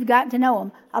year, you've got to know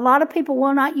them. A lot of people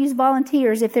will not use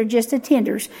volunteers if they're just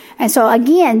attenders. And so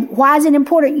again, why is it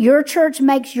important? Your church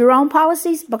makes your own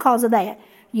policies because of that.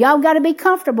 Y'all got to be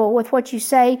comfortable with what you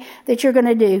say that you're going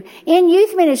to do. In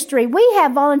youth ministry, we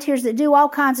have volunteers that do all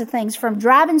kinds of things, from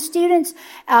driving students,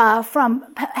 from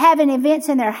having events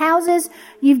in their houses.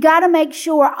 You've got to make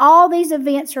sure all these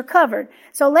events are covered.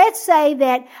 So let's say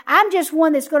that I'm just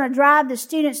one that's going to drive the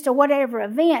students to whatever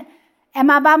event.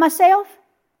 Am I by myself?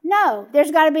 No,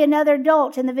 there's got to be another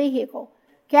adult in the vehicle.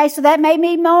 Okay, so that may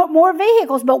mean more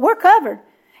vehicles, but we're covered.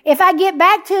 If I get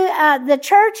back to the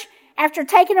church after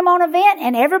taking them on an event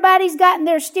and everybody's gotten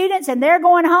their students and they're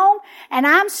going home and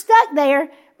I'm stuck there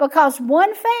because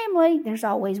one family, there's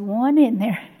always one in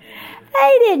there,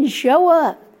 they didn't show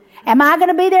up. Am I going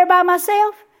to be there by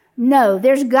myself? No,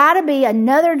 there's got to be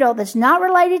another adult that's not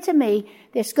related to me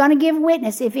that's going to give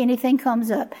witness if anything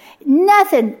comes up.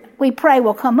 Nothing, we pray,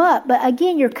 will come up, but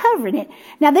again, you're covering it.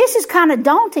 Now, this is kind of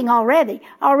daunting already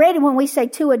when we say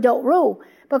 2 adult rule,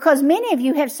 because many of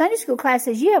you have Sunday school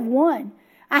classes, you have 1.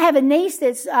 I have a niece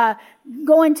that's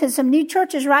going to some new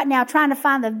churches right now trying to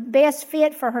find the best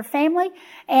fit for her family,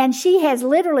 and she has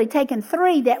literally taken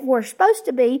 3 that were supposed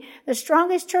to be the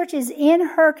strongest churches in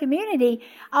her community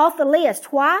off the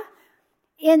list. Why?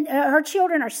 Her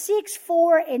children are 6,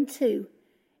 4, and 2.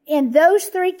 In those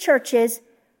 3 churches,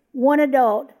 1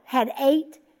 adult had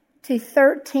 8 to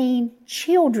 13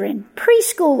 children,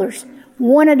 preschoolers,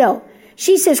 1 adult.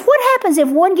 She says, what happens if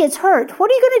one gets hurt?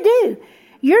 What are you going to do?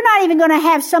 You're not even going to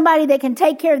have somebody that can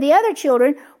take care of the other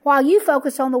children while you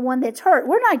focus on the one that's hurt.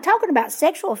 We're not talking about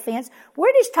sexual offense.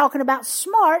 We're just talking about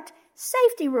smart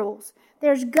safety rules.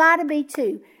 There's got to be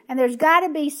 2. And there's got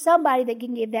to be somebody that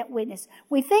can give that witness.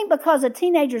 We think because the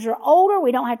teenagers are older,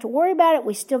 we don't have to worry about it.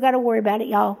 We still got to worry about it,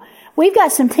 y'all. We've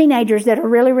got some teenagers that are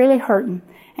really, really hurting.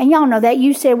 And y'all know that.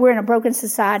 You said we're in a broken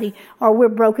society or we're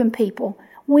broken people.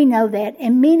 We know that.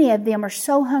 And many of them are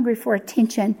so hungry for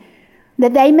attention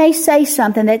that they may say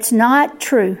something that's not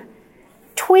true.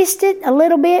 Twist it a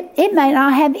little bit. It may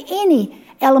not have any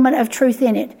element of truth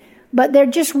in it. But they're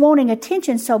just wanting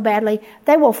attention so badly,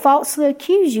 they will falsely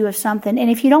accuse you of something. And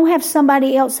if you don't have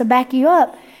somebody else to back you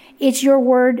up, It's your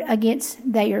word against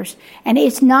theirs. And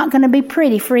it's not going to be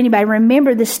pretty for anybody.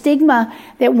 Remember the stigma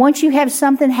that once you have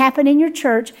something happen in your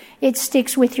church, it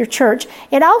sticks with your church.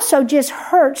 It also just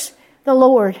hurts the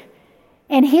Lord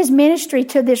and His ministry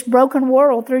to this broken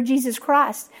world through Jesus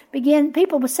Christ.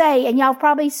 People will say, and y'all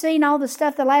probably seen all the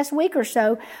stuff the last week or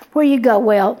so, where you go,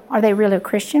 well, are they really a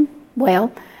Christian?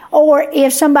 Well, or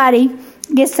if somebody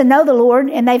gets to know the Lord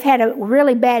and they've had a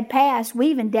really bad past, we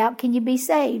even doubt, can you be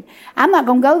saved? I'm not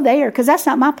going to go there because that's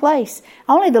not my place.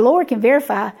 Only the Lord can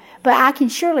verify, but I can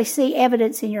surely see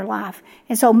evidence in your life.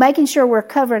 And so making sure we're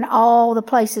covering all the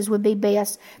places would be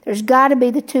best. There's got to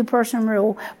be the 2-person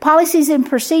rule. Policies and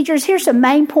procedures, here's some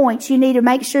main points you need to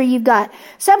make sure you've got.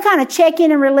 Some kind of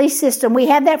check-in and release system. We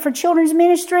have that for children's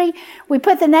ministry. We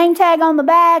put the name tag on the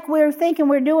back. We're thinking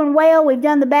we're doing well. We've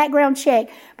done the background check.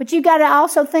 But you've got to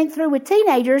also think through with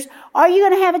teenagers, are you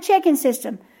going to have a check-in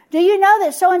system? Do you know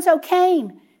that so-and-so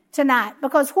came tonight?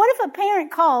 Because what if a parent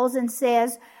calls and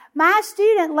says, my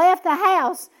student left the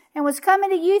house and was coming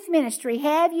to youth ministry.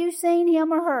 Have you seen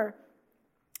him or her?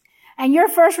 And your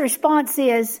first response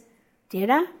is, did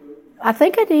I? I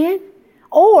think I did.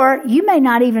 Or you may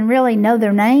not even really know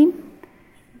their name.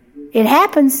 It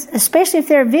happens, especially if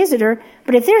they're a visitor.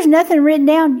 But if there's nothing written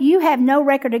down, you have no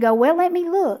record to go, well, let me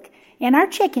look. In our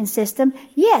check-in system,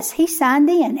 yes, he signed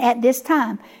in at this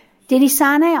time. Did he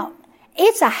sign out?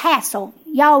 It's a hassle.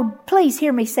 Y'all, please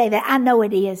hear me say that. I know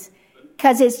it is.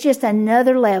 Because it's just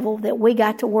another level that we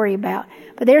got to worry about.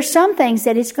 But there's some things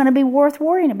that it's going to be worth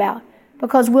worrying about.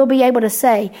 Because we'll be able to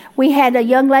say, we had a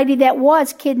young lady that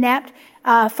was kidnapped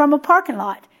from a parking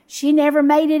lot. She never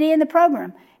made it in the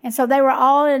program. And so they were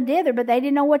all in dither, but they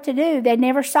didn't know what to do. They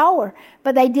never saw her.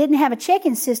 But they didn't have a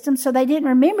check-in system, so they didn't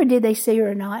remember did they see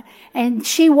her or not. And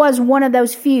she was one of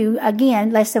those few, again,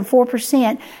 less than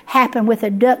 4% happened with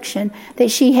abduction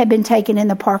that she had been taken in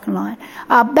the parking lot.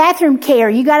 Bathroom care.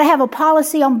 You got to have a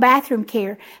policy on bathroom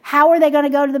care. How are they going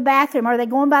to go to the bathroom? Are they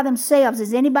going by themselves?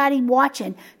 Is anybody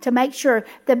watching to make sure?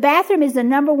 The bathroom is the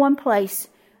number one place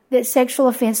that sexual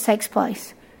offense takes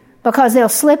place because they'll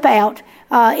slip out.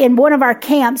 In one of our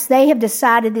camps, they have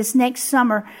decided this next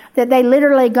summer that they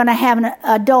literally going to have an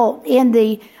adult in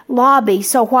the lobby.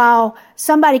 So while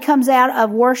somebody comes out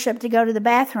of worship to go to the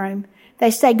bathroom,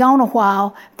 they stay gone a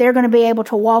while. They're going to be able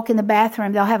to walk in the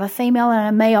bathroom. They'll have a female and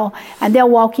a male, and they'll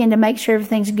walk in to make sure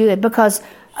everything's good because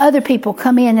other people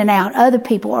come in and out. Other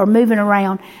people are moving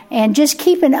around. And just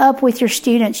keeping up with your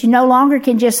students. You no longer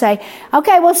can just say,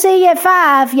 okay, we'll see you at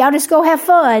 5. Y'all just go have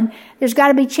fun. There's got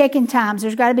to be check-in times.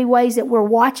 There's got to be ways that we're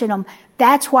watching them.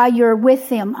 That's why you're with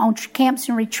them on camps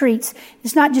and retreats.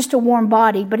 It's not just a warm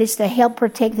body, but it's to help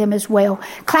protect them as well.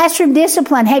 Classroom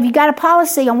discipline. Have you got a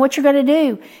policy on what you're going to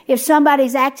do if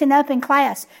somebody's acting up in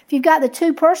class? If you've got the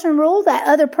 2-person rule, that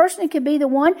other person could be the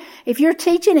one. If you're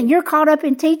teaching and you're caught up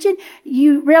in teaching,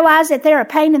 you realize that they're a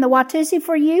pain in the Watusi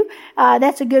for you.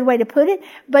 That's a good way to put it.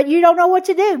 But you don't know what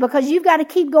to do because you've got to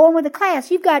keep going with the class.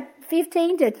 You've got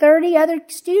 15 to 30 other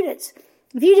students.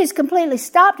 If you just completely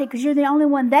stopped it because you're the only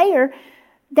one there,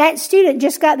 that student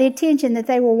just got the attention that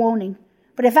they were wanting.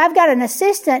 But if I've got an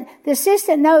assistant, the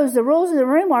assistant knows the rules of the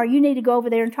room are you need to go over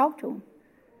there and talk to them.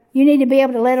 You need to be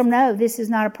able to let them know this is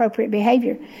not appropriate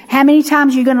behavior. How many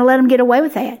times are you going to let them get away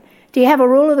with that? Do you have a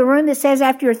rule of the room that says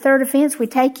after your 3rd offense, we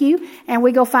take you and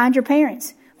we go find your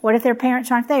parents? What if their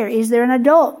parents aren't there? Is there an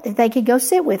adult that they could go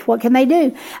sit with? What can they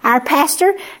do? Our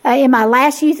pastor, in my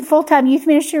last full-time youth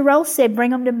ministry role, said,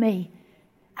 bring them to me.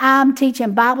 I'm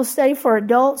teaching Bible study for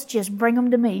adults. Just bring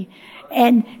them to me.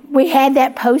 And we had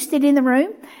that posted in the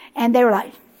room. And they were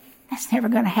like, that's never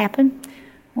going to happen.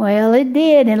 Well, it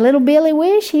did. And little Billy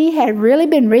Wish, he had really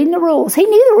been reading the rules. He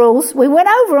knew the rules. We went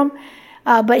over them.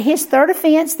 But his 3rd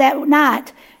offense that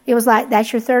night, it was like,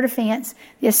 that's your 3rd offense.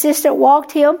 The assistant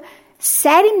walked him,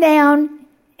 sat him down,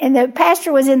 and the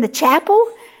pastor was in the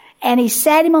chapel. And he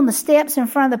sat him on the steps in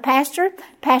front of the pastor.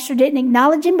 Pastor didn't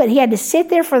acknowledge him, but he had to sit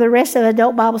there for the rest of the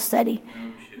adult Bible study.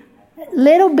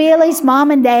 Little Billy's mom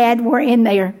and dad were in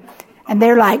there. And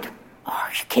they're like, oh,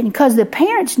 are you kidding? Because the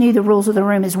parents knew the rules of the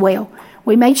room as well.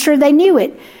 We made sure they knew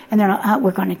it. And they're like, oh, we're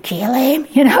going to kill him,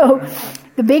 you know.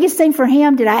 The biggest thing for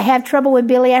him, did I have trouble with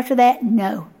Billy after that?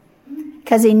 No.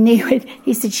 Because he knew it.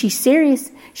 He said, she's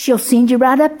serious. She'll send you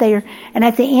right up there. And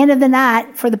at the end of the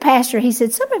night, for the pastor, he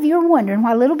said, some of you are wondering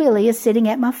why little Billy is sitting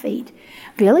at my feet.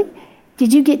 Billy,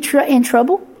 did you get in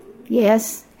trouble?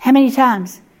 Yes. How many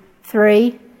times?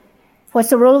 3. What's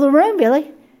the rule of the room, Billy?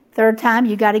 Third time,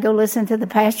 you got to go listen to the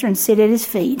pastor and sit at his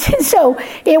feet. So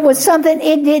it was something,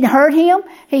 it didn't hurt him.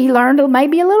 He learned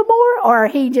maybe a little more, or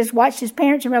he just watched his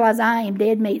parents and realized, I am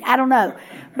dead meat. I don't know.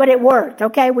 But it worked,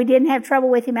 okay? We didn't have trouble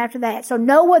with him after that. So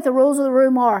know what the rules of the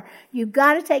room are. You've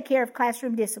got to take care of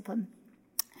classroom discipline.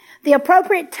 The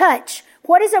appropriate touch.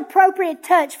 What is appropriate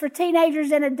touch for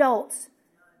teenagers and adults?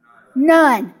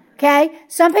 None. Okay?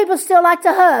 Some people still like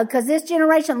to hug because this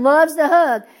generation loves to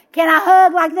hug. Can I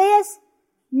hug like this?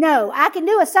 No. I can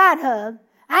do a side hug.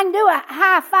 I can do a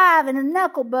high five and a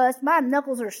knuckle bust. My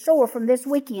knuckles are sore from this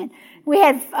weekend. We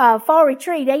had Fall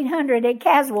Retreat 800 at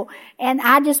Caswell, and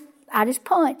I just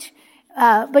punch.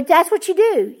 But that's what you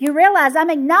do. You realize I'm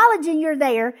acknowledging you're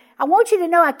there. I want you to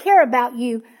know I care about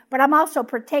you, but I'm also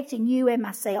protecting you and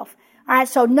myself. All right,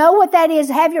 so know what that is.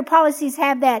 Have your policies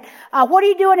have that. What are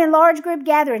you doing in large group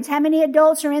gatherings? How many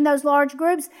adults are in those large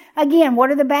groups? Again, what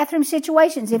are the bathroom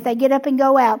situations if they get up and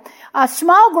go out?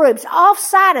 Small groups,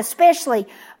 off-site especially.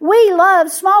 We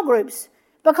love small groups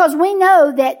because we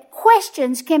know that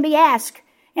questions can be asked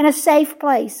in a safe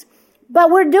place. But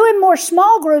we're doing more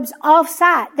small groups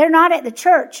off-site. They're not at the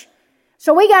church.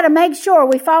 So we got to make sure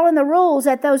we follow the rules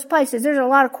at those places. There's a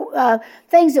lot of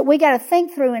things that we got to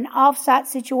think through in off-site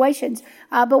situations,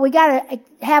 but we got to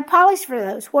have policies for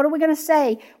those. What are we going to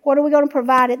say? What are we going to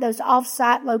provide at those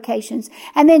off-site locations?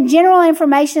 And then general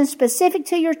information specific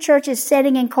to your church's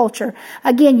setting and culture.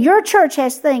 Again, your church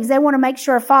has things they want to make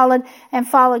sure are followed and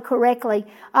followed correctly.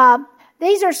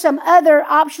 These are some other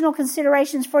optional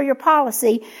considerations for your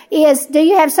policy. Do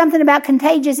you have something about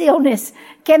contagious illness?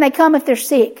 Can they come if they're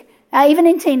sick? Even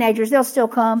in teenagers, they'll still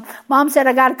come. Mom said,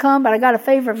 I got to come, but I got a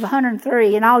fever of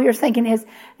 103. And all you're thinking is,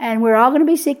 and we're all going to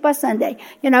be sick by Sunday.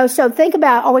 So think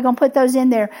about, are we going to put those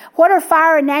in there? What are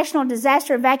fire and national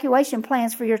disaster evacuation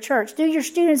plans for your church? Do your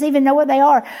students even know what they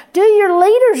are? Do your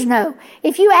leaders know?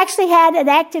 If you actually had an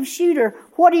active shooter,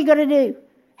 what are you going to do?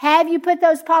 Have you put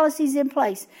those policies in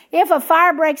place? If a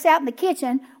fire breaks out in the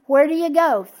kitchen, where do you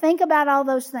go? Think about all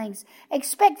those things.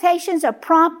 Expectations of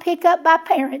prompt pickup by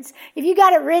parents. If you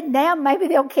got it written down, maybe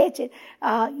they'll catch it.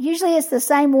 Usually it's the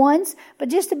same ones, but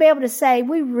just to be able to say,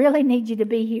 we really need you to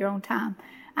be here on time.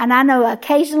 And I know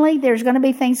occasionally there's going to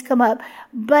be things come up,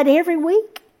 but every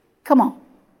week, come on.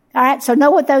 All right, so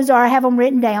know what those are. I have them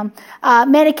written down.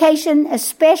 Medication,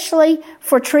 especially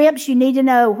for trips, you need to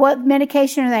know what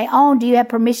medication are they on. Do you have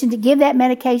permission to give that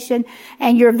medication?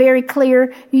 And you're very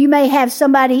clear. You may have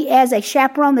somebody as a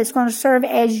chaperone that's going to serve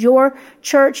as your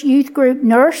church youth group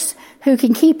nurse who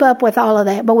can keep up with all of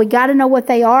that. But we got to know what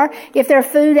they are. If they're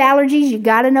food allergies, you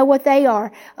got to know what they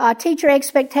are. Teacher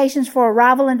expectations for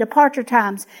arrival and departure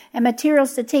times and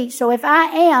materials to teach. So if I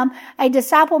am a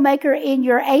disciple maker in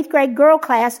your 8th grade girl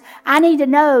class, I need to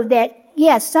know that,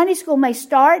 yes, Sunday school may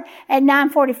start at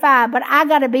 9:45, but I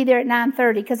got to be there at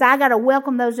 9:30 because I got to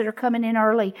welcome those that are coming in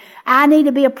early. I need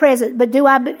to be a present, but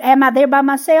am I there by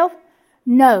myself?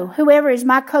 No. Whoever is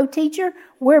my co-teacher,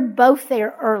 we're both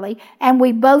there early, and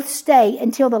we both stay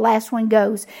until the last one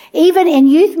goes. Even in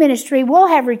youth ministry, we'll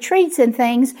have retreats and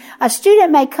things. A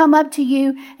student may come up to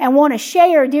you and want to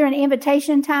share during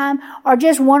invitation time or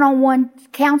just one-on-one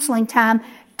counseling time.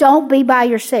 Don't be by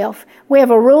yourself. We have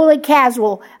a rule at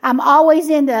Caswell. I'm always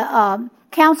in the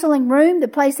counseling room, the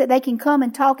place that they can come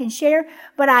and talk and share,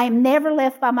 but I am never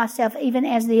left by myself, even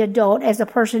as the adult, as the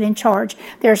person in charge.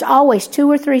 There's always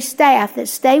 2 or 3 staff that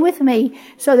stay with me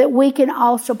so that we can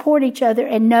all support each other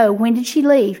and know when did she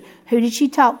leave, who did she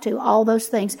talk to, all those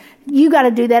things. You got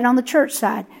to do that on the church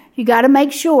side. You got to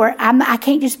make sure I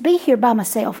can't just be here by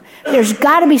myself. There's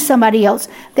got to be somebody else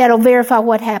that'll verify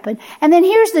what happened. And then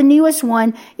here's the newest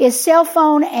one is cell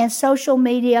phone and social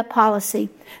media policy.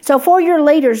 So for your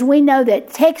leaders, we know that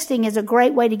texting is a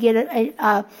great way to get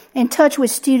in touch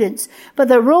with students. But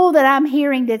the rule that I'm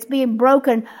hearing that's being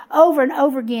broken over and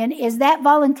over again is that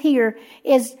volunteer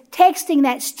is texting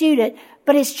that student,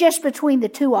 but it's just between the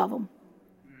two of them.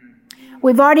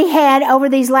 We've already had, over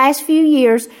these last few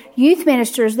years, youth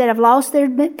ministers that have lost their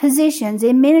positions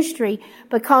in ministry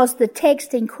because the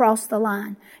texting crossed the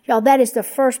line. Y'all, that is the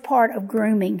first part of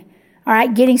grooming. All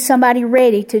right, getting somebody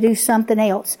ready to do something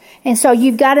else. And so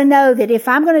you've got to know that if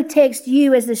I'm going to text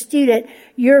you as the student,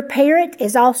 your parent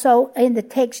is also in the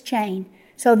text chain.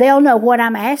 So they'll know what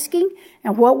I'm asking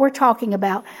and what we're talking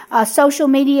about. Social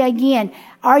media, again,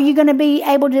 are you going to be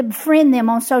able to befriend them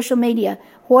on social media?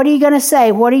 What are you going to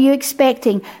say? What are you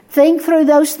expecting? Think through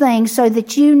those things so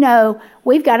that you know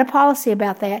we've got a policy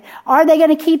about that. Are they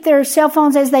going to keep their cell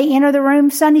phones as they enter the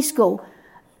room Sunday school?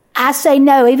 I say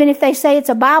no. Even if they say it's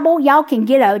a Bible, y'all can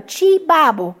get a cheap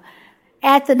Bible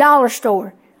at the dollar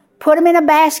store. Put them in a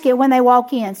basket when they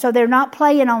walk in, so they're not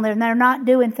playing on there and they're not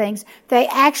doing things. They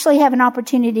actually have an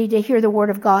opportunity to hear the Word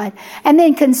of God. And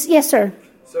then, yes, sir.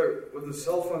 So, with the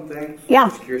cell phone thing, yeah. I'm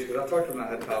just curious, because I talked to my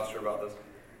head pastor about this,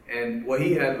 and what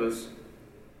he had was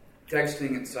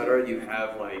texting, etc. You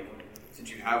have, like,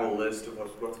 since you have a list of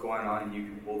what's going on and you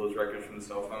can pull those records from the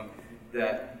cell phone,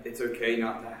 that it's okay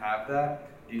not to have that.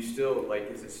 Do you still, like,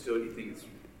 do you think it's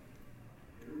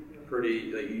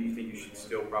pretty, like, you think you should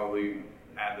still probably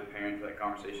add the parent to that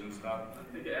conversation and stuff?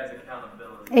 I think it adds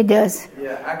accountability. It does.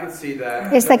 Yeah, I can see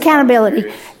that. It's the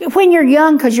accountability. When you're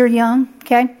young, because you're young,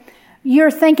 okay,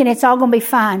 you're thinking it's all going to be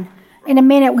fine. In a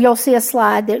minute, you'll see a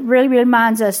slide that really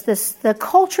reminds us the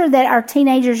culture that our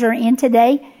teenagers are in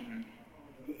today.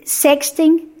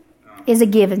 Sexting is a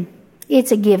given.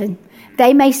 It's a given.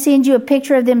 They may send you a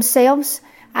picture of themselves.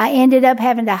 I ended up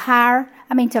having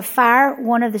to fire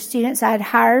one of the students I had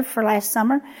hired for last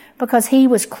summer because he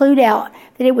was clued out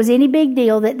that it was any big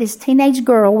deal that this teenage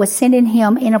girl was sending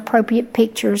him inappropriate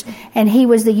pictures, and he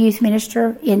was the youth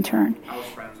minister intern. I was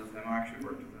friends with him. I actually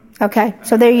worked with him. Okay,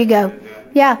 so there you go.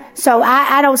 Yeah, so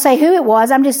I don't say who it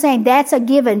was. I'm just saying that's a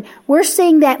given. We're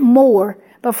seeing that more.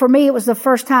 But for me, it was the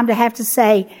first time to have to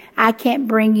say, I can't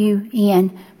bring you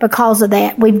in because of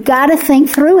that. We've got to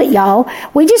think through it, y'all.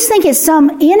 We just think it's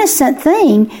some innocent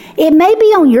thing. It may be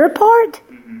on your part,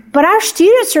 but our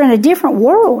students are in a different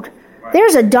world.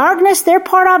 There's a darkness they're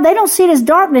part of. They don't see it as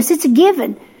darkness. It's a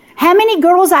given. How many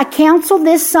girls I counseled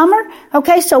this summer?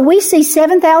 Okay, so we see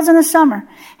 7,000 a summer.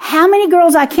 How many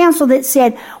girls I counseled that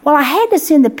said, well, I had to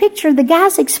send the picture the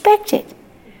guys expected.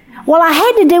 Well, I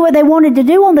had to do what they wanted to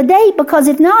do on the date because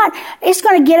if not, it's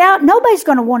going to get out. Nobody's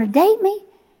going to want to date me.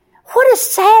 What a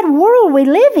sad world we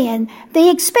live in. The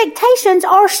expectations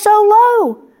are so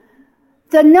low.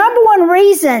 The number one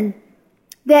reason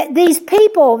that these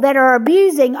people that are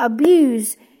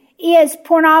abuse is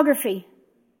pornography.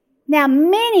 Now,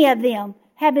 many of them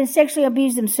have been sexually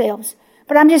abused themselves.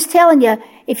 But I'm just telling you,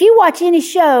 if you watch any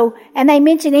show and they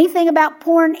mention anything about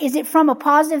porn, is it from a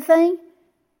positive thing?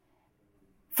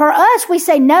 For us, we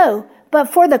say no. But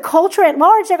for the culture at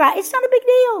large, they're like, it's not a big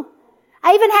deal.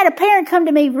 I even had a parent come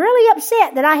to me really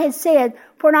upset that I had said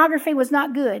pornography was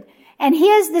not good. And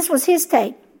this was his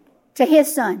take to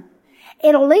his son.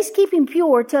 It'll at least keep him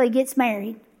pure till he gets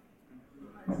married.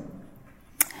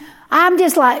 I'm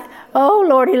just like, oh,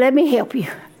 Lordy, let me help you.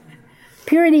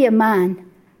 Purity of mind.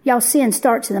 Y'all, sin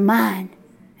starts in the mind.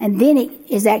 And then it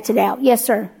is acted out. Yes,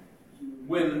 sir.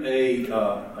 When a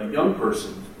young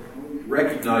person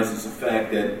recognizes the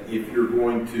fact that if you're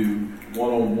going to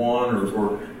one-on-one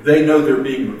or they know they're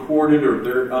being recorded or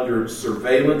they're under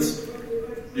surveillance,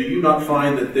 do you not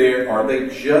find that are they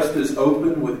just as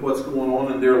open with what's going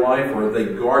on in their life, or are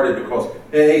they guarded because,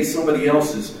 hey, somebody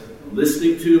else is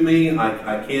listening to me,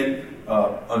 I can't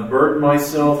unburden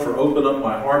myself or open up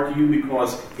my heart to you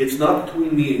because it's not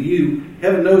between me and you.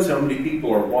 Heaven knows how many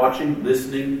people are watching,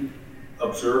 listening,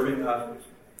 observing.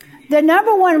 The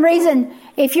number one reason,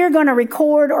 if you're going to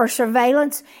record or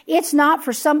surveillance, it's not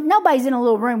for nobody's in a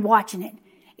little room watching it.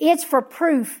 It's for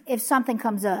proof if something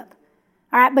comes up.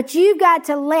 All right, but you've got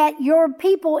to let your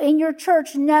people in your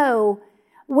church know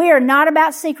we're not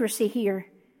about secrecy here.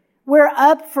 We're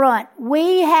up front.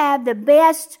 We have the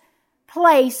best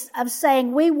place of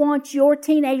saying we want your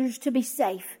teenagers to be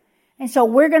safe. And so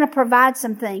we're going to provide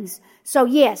some things. So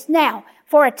yes, now,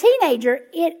 for a teenager,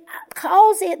 it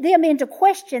calls them into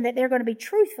question that they're going to be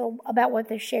truthful about what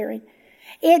they're sharing.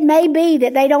 It may be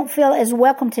that they don't feel as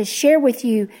welcome to share with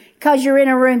you because you're in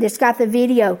a room that's got the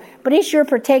video. But it's your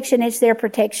protection, it's their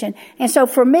protection. And so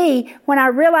for me, when I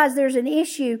realize there's an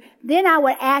issue, then I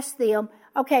would ask them,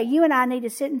 okay, you and I need to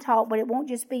sit and talk, but it won't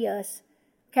just be us.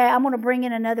 Okay, I'm going to bring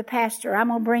in another pastor. I'm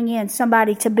going to bring in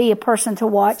somebody to be a person to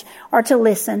watch or to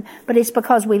listen. But it's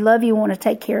because we love you and want to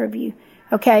take care of you.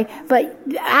 Okay, but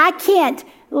I can't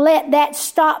let that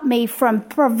stop me from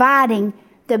providing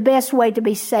the best way to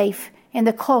be safe in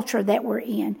the culture that we're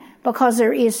in, because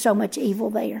there is so much evil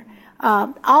there.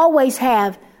 Always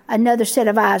have another set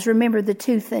of eyes. Remember the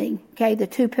two thing, okay, the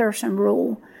 2-person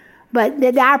rule.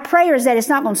 But our prayer is that it's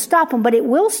not going to stop them, but it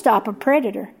will stop a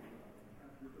predator.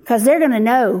 Because they're going to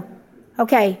know,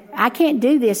 okay, I can't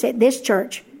do this at this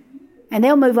church. And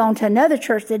they'll move on to another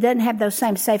church that doesn't have those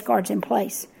same safeguards in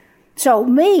place. So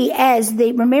me, as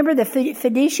remember the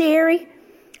fiduciary,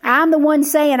 I'm the one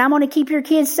saying, I'm going to keep your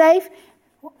kids safe.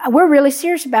 We're really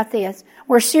serious about this.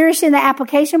 We're serious in the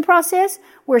application process.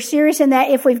 We're serious in that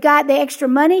if we've got the extra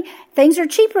money, things are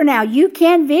cheaper now. You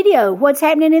can video what's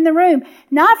happening in the room.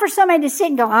 Not for somebody to sit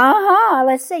and go,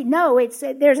 let's see. No,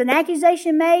 there's an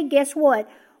accusation made. Guess what?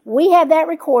 We have that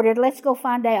recorded. Let's go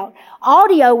find out.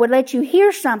 Audio would let you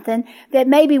hear something that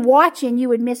maybe watching you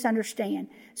would misunderstand.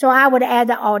 So I would add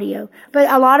the audio. But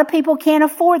a lot of people can't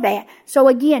afford that. So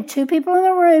again, 2 people in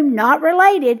the room, not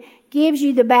related, gives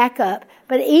you the backup.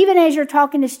 But even as you're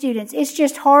talking to students, it's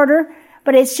just harder.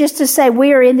 But it's just to say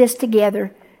we are in this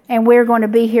together. And we're going to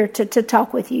be here to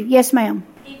talk with you. Yes, ma'am.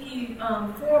 If you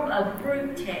form a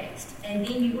group text and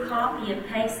then you copy and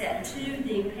paste that to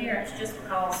the parents just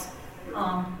because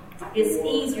it's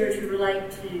easier to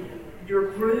relate to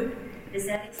your group, is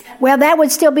that acceptable? Well, that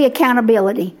would still be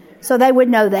accountability. So they would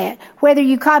know that. Whether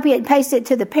you copy it and paste it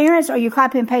to the parents or you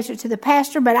copy and paste it to the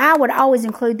pastor, but I would always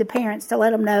include the parents to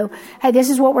let them know, hey, this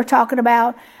is what we're talking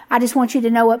about. I just want you to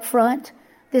know up front.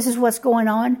 This is what's going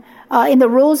on. In the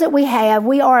rules that we have,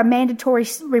 we are a mandatory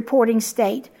reporting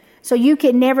state. So you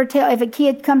can never tell, if a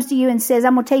kid comes to you and says,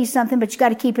 I'm going to tell you something, but you got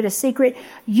to keep it a secret.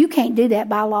 You can't do that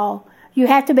by law. You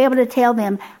have to be able to tell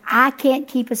them, I can't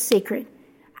keep a secret,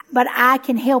 but I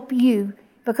can help you,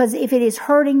 because if it is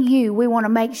hurting you, we want to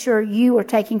make sure you are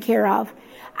taken care of.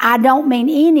 I don't mean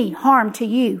any harm to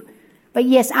you. But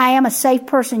yes, I am a safe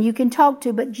person you can talk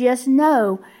to, but just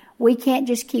know we can't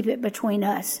just keep it between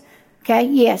us. Okay,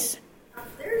 yes.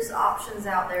 There's options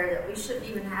out there that we shouldn't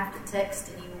even have to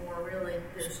text anymore, really.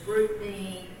 There's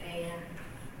GroupMe and,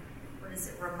 what is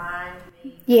it, Remind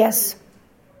Me? Yes.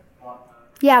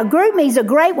 Yeah, GroupMe is a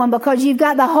great one because you've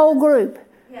got the whole group.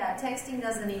 Yeah, texting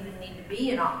doesn't even need to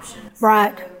be an option.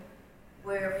 Right. So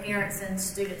where parents and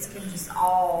students can just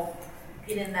all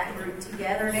get in that group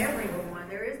together and everyone.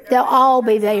 They'll all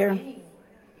be there. Yeah.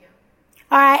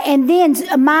 All right, and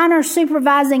then minors,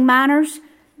 supervising minors,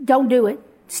 don't do it.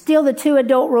 Still the 2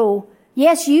 adult rule.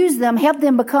 Yes, use them, help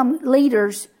them become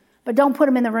leaders, but don't put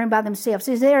them in the room by themselves.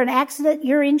 Is there an accident?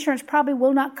 Your insurance probably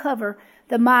will not cover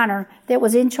the minor that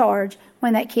was in charge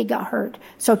when that kid got hurt.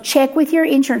 So check with your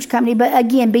insurance company, but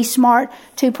again, be smart,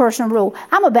 2-person rule.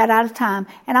 I'm about out of time,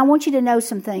 and I want you to know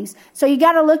some things. So you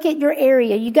got to look at your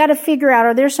area. You got to figure out,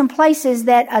 are there some places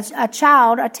that a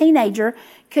child, a teenager,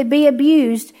 could be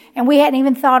abused, and we hadn't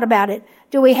even thought about it.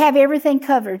 Do we have everything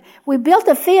covered? We built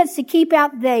a fence to keep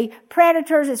out the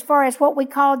predators as far as what we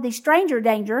called the stranger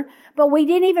danger, but we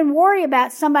didn't even worry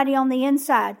about somebody on the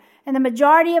inside. And the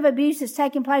majority of abuse is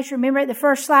taking place, remember the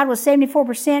first slide was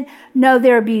 74% know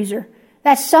their abuser.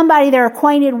 That's somebody they're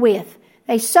acquainted with.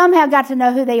 They somehow got to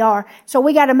know who they are. So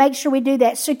we got to make sure we do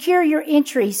that. Secure your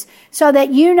entries so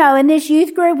that you know in this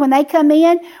youth group when they come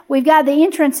in, we've got the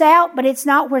entrance out, but it's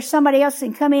not where somebody else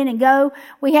can come in and go.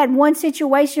 We had one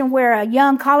situation where a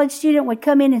young college student would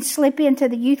come in and slip into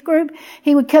the youth group.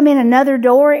 He would come in another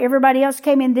door. Everybody else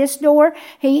came in this door.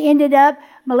 He ended up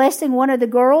molesting one of the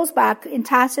girls by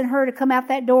enticing her to come out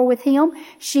that door with him.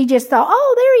 She just thought,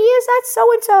 oh, there he is. That's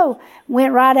so-and-so.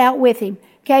 Went right out with him.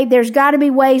 Okay, there's got to be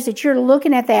ways that you're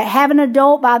looking at that. Have an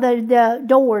adult by the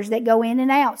doors that go in and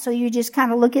out, so you just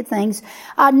kind of look at things.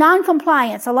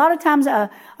 Non-compliance. A lot of times a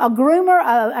groomer,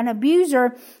 an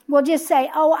abuser will just say,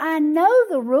 oh, I know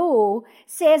the rule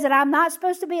says that I'm not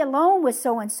supposed to be alone with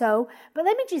so-and-so, but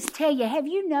let me just tell you, have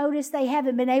you noticed they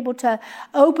haven't been able to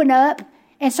open up?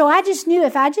 And so I just knew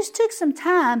if I just took some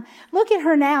time, look at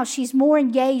her now, she's more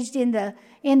engaged in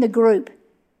the group.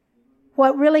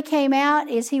 What really came out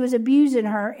is he was abusing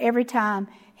her every time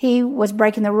he was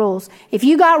breaking the rules. If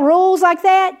you got rules like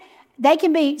that, they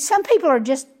can be, some people are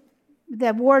just,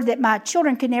 the word that my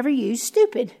children could never use,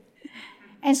 stupid.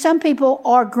 And some people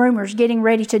are groomers getting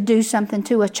ready to do something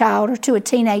to a child or to a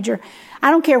teenager.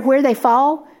 I don't care where they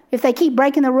fall. If they keep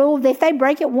breaking the rule, if they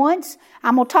break it once,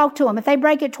 I'm going to talk to them. If they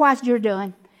break it twice, you're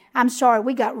done. I'm sorry,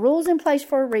 we got rules in place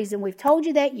for a reason. We've told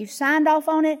you that. You've signed off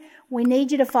on it. We need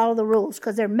you to follow the rules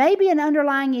because there may be an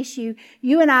underlying issue.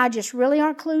 You and I just really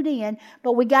aren't clued in,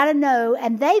 but we got to know,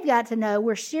 and they've got to know,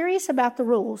 we're serious about the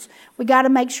rules. We got to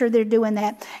make sure they're doing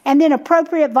that. And then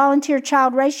appropriate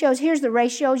volunteer-child ratios. Here's the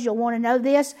ratios. You'll want to know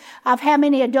this of how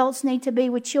many adults need to be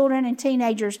with children and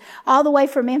teenagers, all the way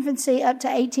from infancy up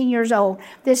to 18 years old.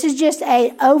 This is just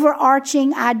an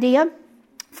overarching idea.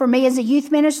 For me as a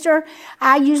youth minister,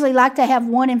 I usually like to have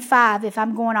 1 in 5 if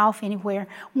I'm going off anywhere.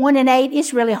 1 in 8,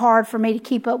 it's really hard for me to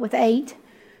keep up with 8.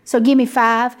 So give me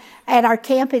 5. At our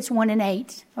camp, it's 1 in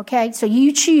 8. Okay, so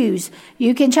you choose.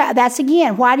 You can try. That's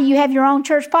again, why do you have your own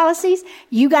church policies?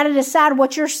 You got to decide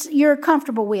what you're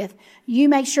comfortable with. You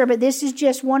make sure, but this is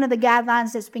just one of the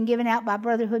guidelines that's been given out by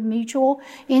Brotherhood Mutual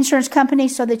Insurance Company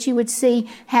so that you would see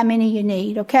how many you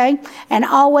need, okay? And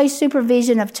always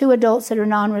supervision of 2 adults that are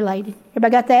non-related.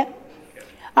 Everybody got that?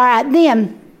 All right,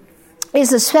 then,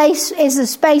 is the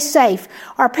space safe?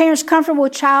 Are parents comfortable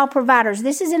with child providers?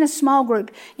 This is in a small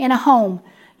group, in a home.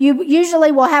 You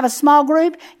usually will have a small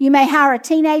group. You may hire a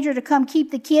teenager to come keep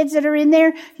the kids that are in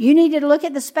there. You need to look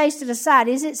at the space to decide,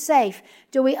 is it safe?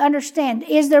 Do we understand?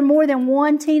 Is there more than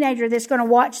one teenager that's going to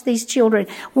watch these children?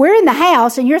 We're in the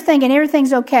house and you're thinking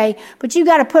everything's okay, but you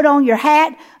got to put on your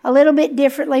hat a little bit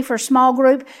differently for a small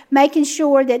group, making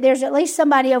sure that there's at least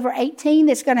somebody over 18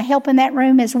 that's going to help in that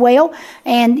room as well.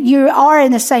 And you are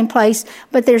in the same place,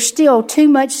 but there's still too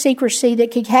much secrecy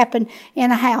that could happen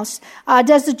in a house.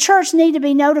 Does the church need to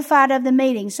be notified of the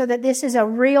meeting so that this is a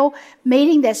real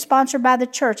meeting that's sponsored by the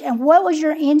church? And what was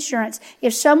your insurance?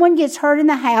 If someone gets hurt in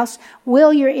the house,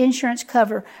 will your insurance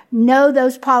cover? Know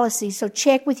those policies, so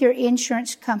check with your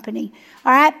insurance company.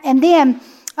 All right? And then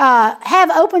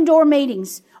have open door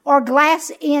meetings or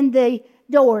glass in the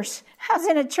doors. I was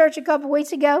in a church a couple of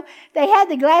weeks ago. They had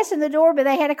the glass in the door, but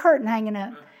they had a curtain hanging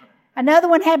up. Another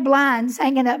one had blinds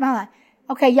hanging up. And I'm like,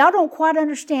 okay, y'all don't quite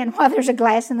understand why there's a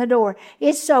glass in the door.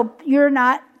 It's so you're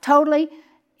not totally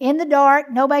in the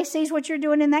dark. Nobody sees what you're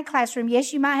doing in that classroom.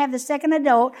 Yes, you might have the second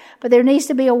adult, but there needs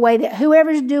to be a way that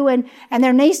whoever's doing, and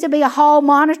there needs to be a hall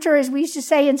monitor, as we used to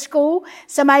say in school,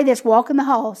 somebody that's walking the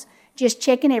halls, just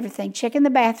checking everything, checking the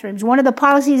bathrooms. One of the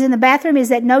policies in the bathroom is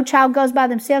that no child goes by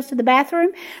themselves to the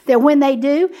bathroom, that when they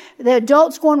do, the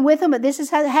adult's going with them, but this is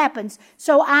how it happens.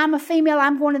 So I'm a female,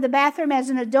 I'm going to the bathroom as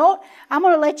an adult. I'm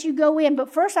going to let you go in,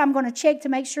 but first I'm going to check to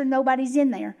make sure nobody's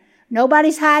in there.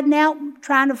 Nobody's hiding out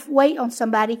trying to wait on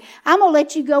somebody. I'm going to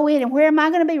let you go in, and where am I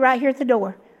going to be? Right here at the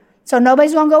door. So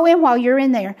nobody's going to go in while you're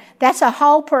in there. That's a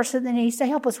hall person that needs to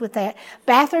help us with that.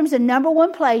 Bathroom's the number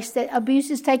one place that abuse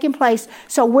is taking place.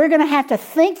 So we're going to have to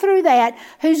think through that.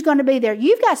 Who's going to be there?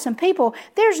 You've got some people,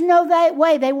 there's no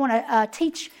way they want to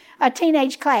teach a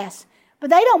teenage class.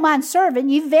 But they don't mind serving.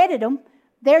 You've vetted them.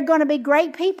 They're going to be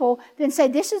great people. Then say,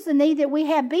 this is the need that we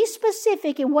have. Be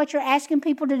specific in what you're asking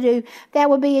people to do.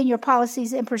 That will be in your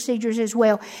policies and procedures as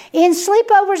well. In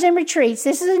sleepovers and retreats,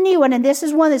 this is a new one, and this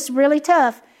is one that's really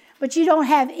tough. But you don't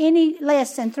have any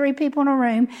less than 3 people in a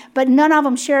room, but none of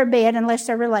them share a bed unless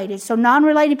they're related. So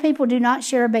non-related people do not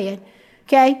share a bed.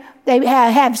 Okay? They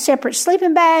have separate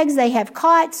sleeping bags. They have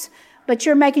cots. But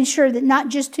you're making sure that not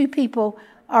just 2 people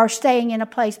are staying in a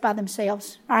place by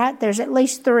themselves. All right? There's at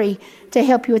least 3 to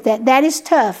help you with that. That is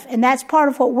tough, and that's part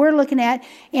of what we're looking at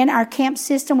in our camp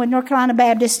system with North Carolina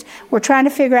Baptist. We're trying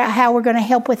to figure out how we're going to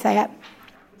help with that.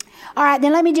 All right,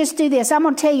 then let me just do this. I'm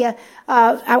going to tell you,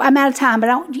 I'm out of time,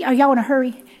 but y'all want to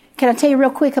hurry? Can I tell you real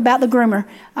quick about the groomer?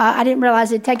 I didn't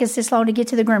realize it'd take us this long to get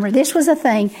to the groomer. This was a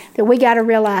thing that we got to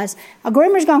realize. A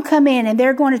groomer's going to come in, and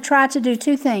they're going to try to do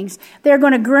 2 things. They're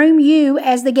going to groom you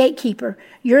as the gatekeeper.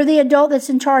 You're the adult that's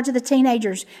in charge of the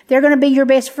teenagers. They're going to be your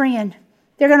best friend.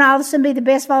 They're going to all of a sudden be the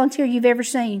best volunteer you've ever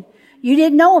seen. You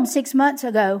didn't know them 6 months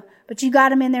ago, but you got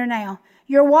them in there now.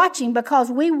 You're watching because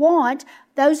we want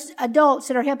those adults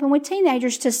that are helping with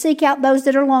teenagers to seek out those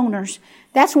that are loners.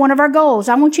 That's one of our goals.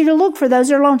 I want you to look for those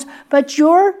that are loners. But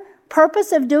your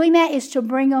purpose of doing that is to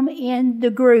bring them in the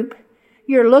group.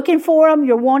 You're looking for them.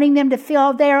 You're wanting them to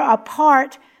feel they're a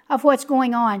part of what's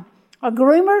going on. A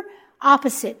groomer,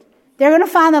 opposite. They're going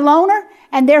to find the loner,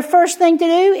 and their first thing to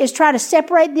do is try to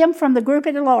separate them from the group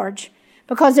at large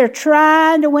because they're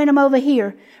trying to win them over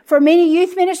here. For many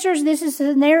youth ministers, this is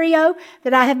a scenario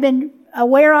that I have been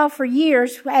aware of for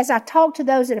years as I talk to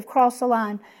those that have crossed the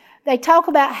line. They talk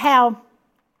about how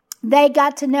they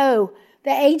got to know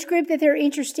the age group that they're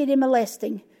interested in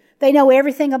molesting. They know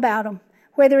everything about them.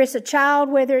 Whether it's a child,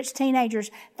 whether it's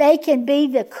teenagers, they can be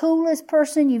the coolest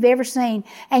person you've ever seen.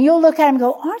 And you'll look at them and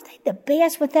go, aren't they the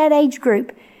best with that age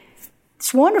group?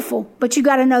 It's wonderful, but you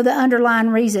got to know the underlying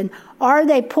reason. Are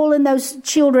they pulling those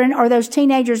children or those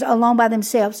teenagers along by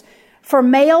themselves? For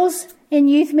males in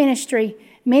youth ministry,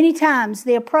 many times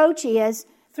the approach is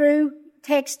through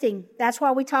texting. That's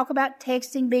why we talk about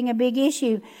texting being a big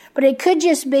issue. But it could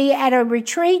just be at a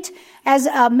retreat. As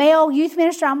a male youth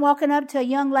minister, I'm walking up to a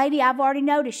young lady. I've already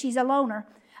noticed she's a loner.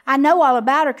 I know all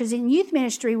about her because in youth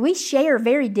ministry, we share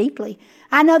very deeply.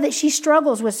 I know that she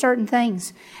struggles with certain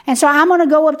things. And so I'm going to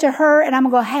go up to her and I'm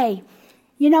going to go, hey,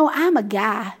 you know, I'm a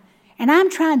guy and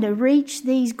I'm trying to reach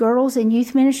these girls in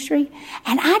youth ministry.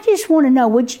 And I just want to know,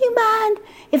 would you mind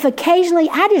if occasionally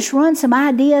I just run some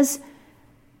ideas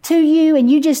to you and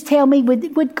you just tell me,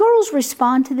 would girls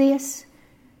respond to this?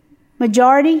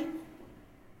 Majority,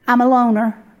 I'm a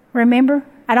loner. Remember,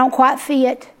 I don't quite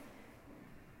fit.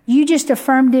 You just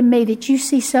affirmed in me that you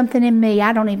see something in me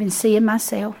I don't even see in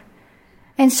myself.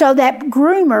 And so that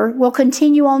groomer will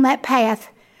continue on that path.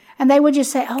 And they will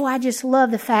just say, oh, I just love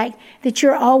the fact that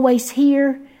you're always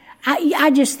here.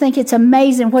 I just think it's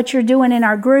amazing what you're doing in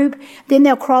our group. Then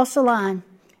they'll cross the line.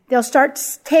 They'll start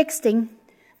texting.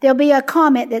 There'll be a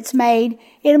comment that's made.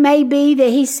 It may be that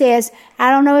he says, I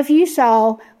don't know if you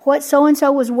saw what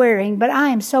so-and-so was wearing, but I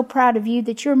am so proud of you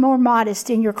that you're more modest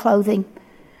in your clothing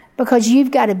because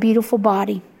you've got a beautiful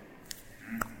body.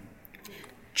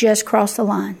 Just cross the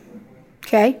line.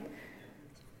 Okay?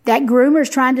 That groomer is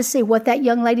trying to see what that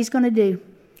young lady's going to do.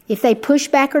 If they push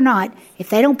back or not. If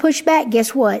they don't push back,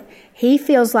 guess what? He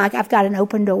feels like I've got an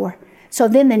open door. So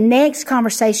then the next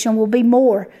conversation will be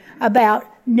more about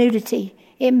nudity.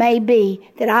 It may be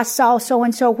that I saw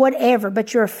so-and-so, whatever,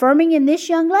 but you're affirming in this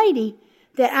young lady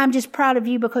that I'm just proud of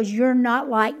you because you're not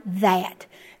like that.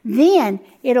 Then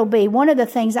it'll be, one of the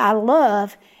things I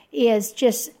love is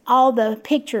just all the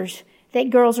pictures that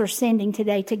girls are sending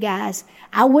today to guys.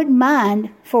 I wouldn't mind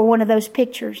for one of those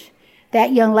pictures.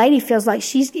 That young lady feels like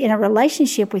she's in a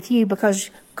relationship with you because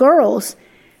girls,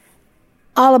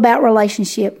 all about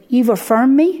relationship. You've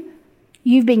affirmed me.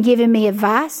 You've been giving me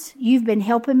advice. You've been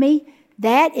helping me.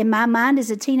 That, in my mind,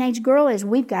 as a teenage girl, is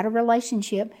we've got a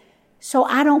relationship. So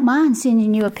I don't mind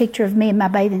sending you a picture of me in my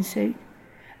bathing suit.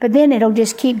 But then it'll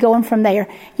just keep going from there.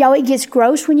 Y'all, it gets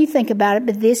gross when you think about it,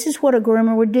 but this is what a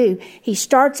groomer would do. He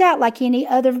starts out like any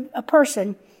other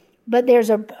person, but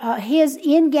there's his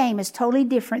end game is totally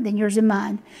different than yours and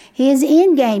mine. His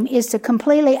end game is to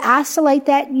completely isolate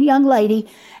that young lady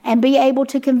and be able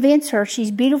to convince her she's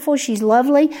beautiful, she's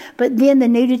lovely, but then the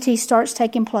nudity starts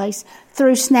taking place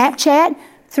through Snapchat,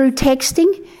 through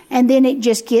texting, and then it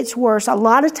just gets worse. A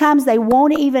lot of times they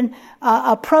won't even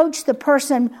approach the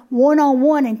person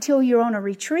one-on-one until you're on a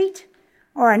retreat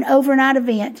or an overnight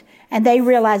event, and they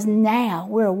realize now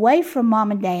we're away from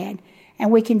mom and dad and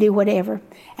we can do whatever.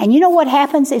 And you know what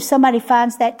happens if somebody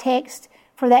finds that text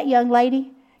for that young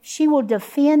lady? She will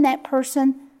defend that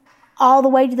person all the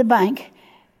way to the bank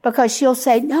because she'll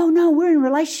say, no, we're in a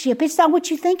relationship. It's not what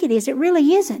you think it is. It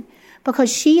really isn't.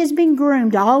 Because she has been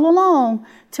groomed all along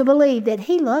to believe that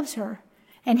he loves her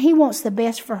and he wants the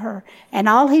best for her. And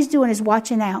all he's doing is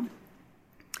watching out.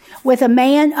 With a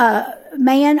man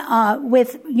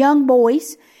with young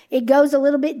boys, it goes a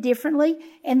little bit differently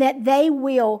in that they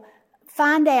will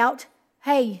find out,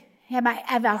 hey, have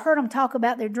I heard them talk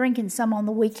about they're drinking some on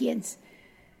the weekends?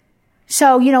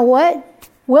 So you know what?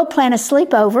 We'll plan a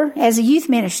sleepover as a youth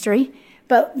ministry,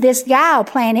 but this guy will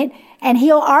plan it, and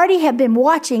he'll already have been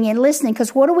watching and listening,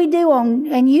 because what do we do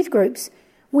in youth groups?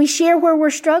 We share where we're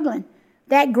struggling.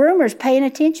 That groomer's paying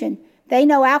attention. They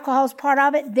know alcohol's part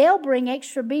of it. They'll bring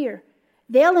extra beer.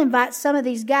 They'll invite some of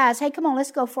these guys, hey, come on,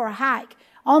 let's go for a hike.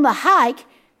 On the hike,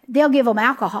 they'll give them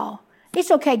alcohol.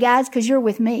 It's okay, guys, because you're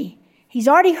with me. He's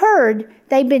already heard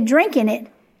they've been drinking it,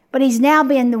 but he's now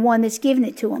been the one that's giving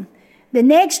it to them. The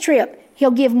next trip,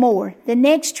 he'll give more. The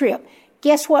next trip,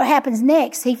 guess what happens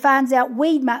next? He finds out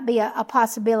weed might be a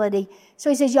possibility. So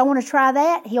he says, y'all want to try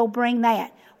that? He'll bring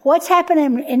that. What's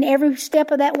happening in every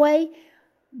step of that way?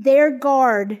 Their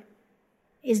guard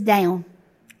is down.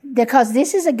 Because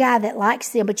this is a guy that likes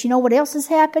them. But you know what else has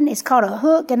happened? It's called a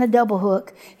hook and a double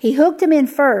hook. He hooked them in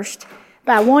first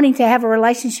by wanting to have a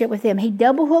relationship with them. He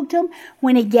double hooked them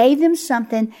when he gave them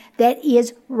something that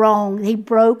is wrong. He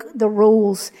broke the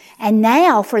rules. And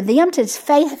now for them to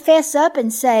fess up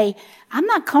and say, I'm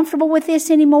not comfortable with this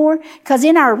anymore, because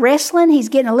in our wrestling, he's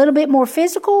getting a little bit more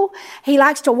physical. He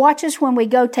likes to watch us when we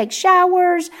go take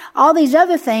showers, all these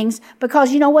other things,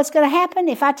 because you know what's going to happen?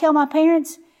 If I tell my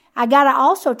parents, I got to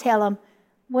also tell them,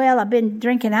 well, I've been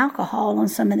drinking alcohol on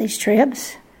some of these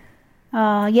trips.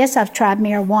 Yes, I've tried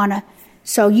marijuana.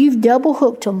 So you've double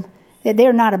hooked them that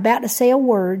they're not about to say a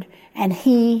word, and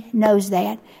he knows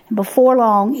that. And before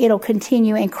long, it'll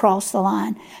continue and cross the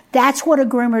line. That's what a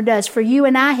groomer does. For you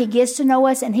and I, he gets to know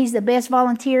us, and he's the best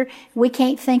volunteer. We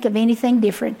can't think of anything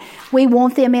different. We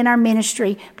want them in our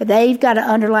ministry, but they've got an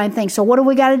underlying thing. So what do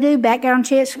we got to do? Background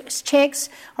checks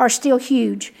are still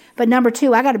huge. But number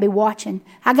 2, I got to be watching.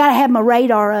 I got to have my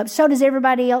radar up. So does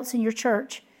everybody else in your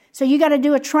church. So you got to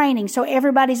do a training so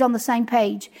everybody's on the same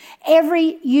page.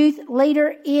 Every youth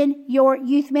leader in your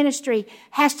youth ministry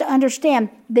has to understand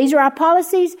these are our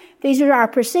policies, these are our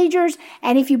procedures,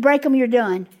 and if you break them, you're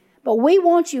done. But we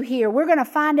want you here. We're going to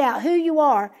find out who you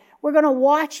are. We're going to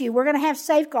watch you. We're going to have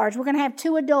safeguards. We're going to have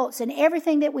 2 adults in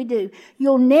everything that we do.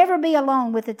 You'll never be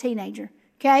alone with a teenager,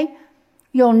 okay?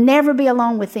 You'll never be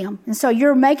alone with them. And so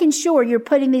you're making sure you're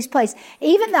putting these places.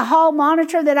 Even the hall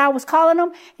monitor that I was calling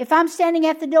them, if I'm standing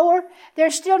at the door,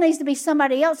 there still needs to be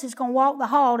somebody else who's going to walk the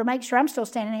hall to make sure I'm still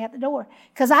standing at the door.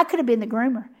 Because I could have been the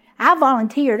groomer. I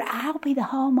volunteered. I'll be the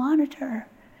hall monitor.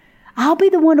 I'll be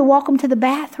the one to walk them to the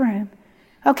bathroom.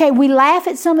 Okay, we laugh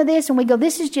at some of this and we go,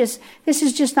 this is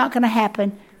just not going to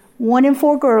happen. 1 in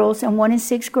 4 girls and 1 in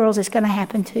 6 girls is going to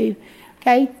happen too.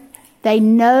 Okay? They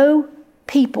know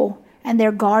people, and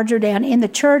their guards are down. In the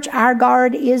church, our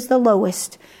guard is the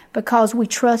lowest because we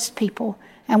trust people.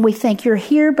 And we think you're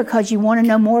here because you want to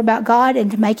know more about God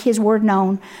and to make His Word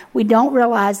known. We don't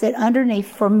realize that underneath,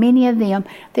 for many of them,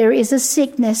 there is a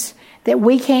sickness that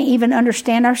we can't even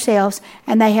understand ourselves,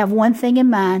 and they have one thing in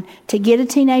mind, to get a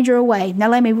teenager away. Now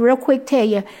let me real quick tell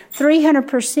you,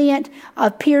 300%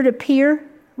 of peer-to-peer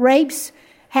rapes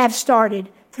have started.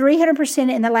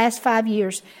 300% in the last 5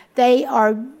 years. They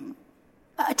are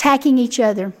attacking each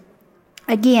other.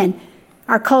 Again,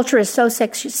 our culture is so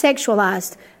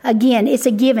sexualized. Again, it's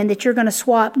a given that you're going to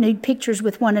swap nude pictures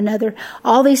with one another.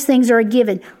 All these things are a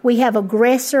given. We have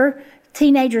aggressor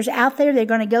teenagers out there. They're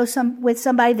going to go with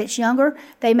somebody that's younger.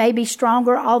 They may be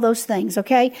stronger, all those things,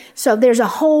 okay? So there's a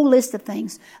whole list of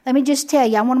things. Let me just tell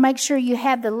you, I want to make sure you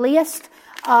have the list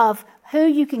of who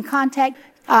you can contact.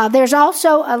 There's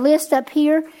also a list up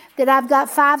here that I've got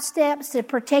 5 steps to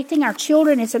protecting our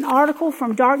children. It's an article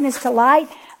from Darkness to Light,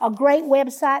 a great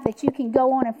website that you can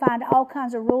go on and find all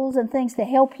kinds of rules and things to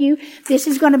help you. This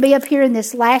is going to be up here in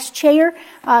this last chair.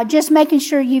 Just making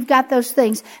sure you've got those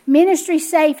things. Ministry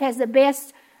Safe has the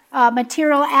best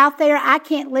material out there. I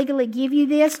can't legally give you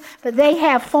this, but they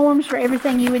have forms for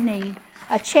everything you would need.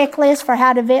 A checklist for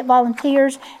how to vet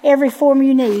volunteers, every form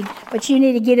you need, but you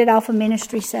need to get it off of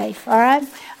Ministry Safe, all right?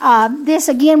 This,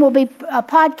 again, will be a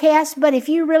podcast, but if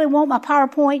you really want my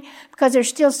PowerPoint, because there's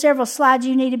still several slides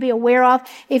you need to be aware of,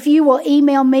 if you will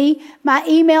email me, my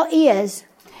email is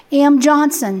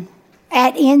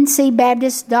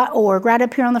mjohnson@ncbaptist.org, right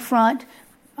up here on the front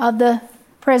of the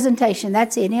presentation.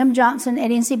 That's it,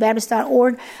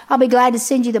 mjohnson@ncbaptist.org. I'll be glad to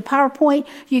send you the PowerPoint.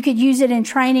 You could use it in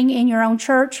training in your own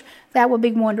church. That would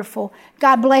be wonderful.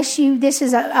 God bless you. This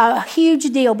is a huge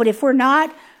deal, but if we're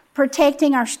not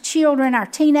protecting our children, our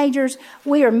teenagers,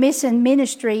 we are missing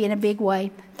ministry in a big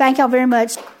way. Thank y'all very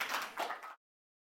much.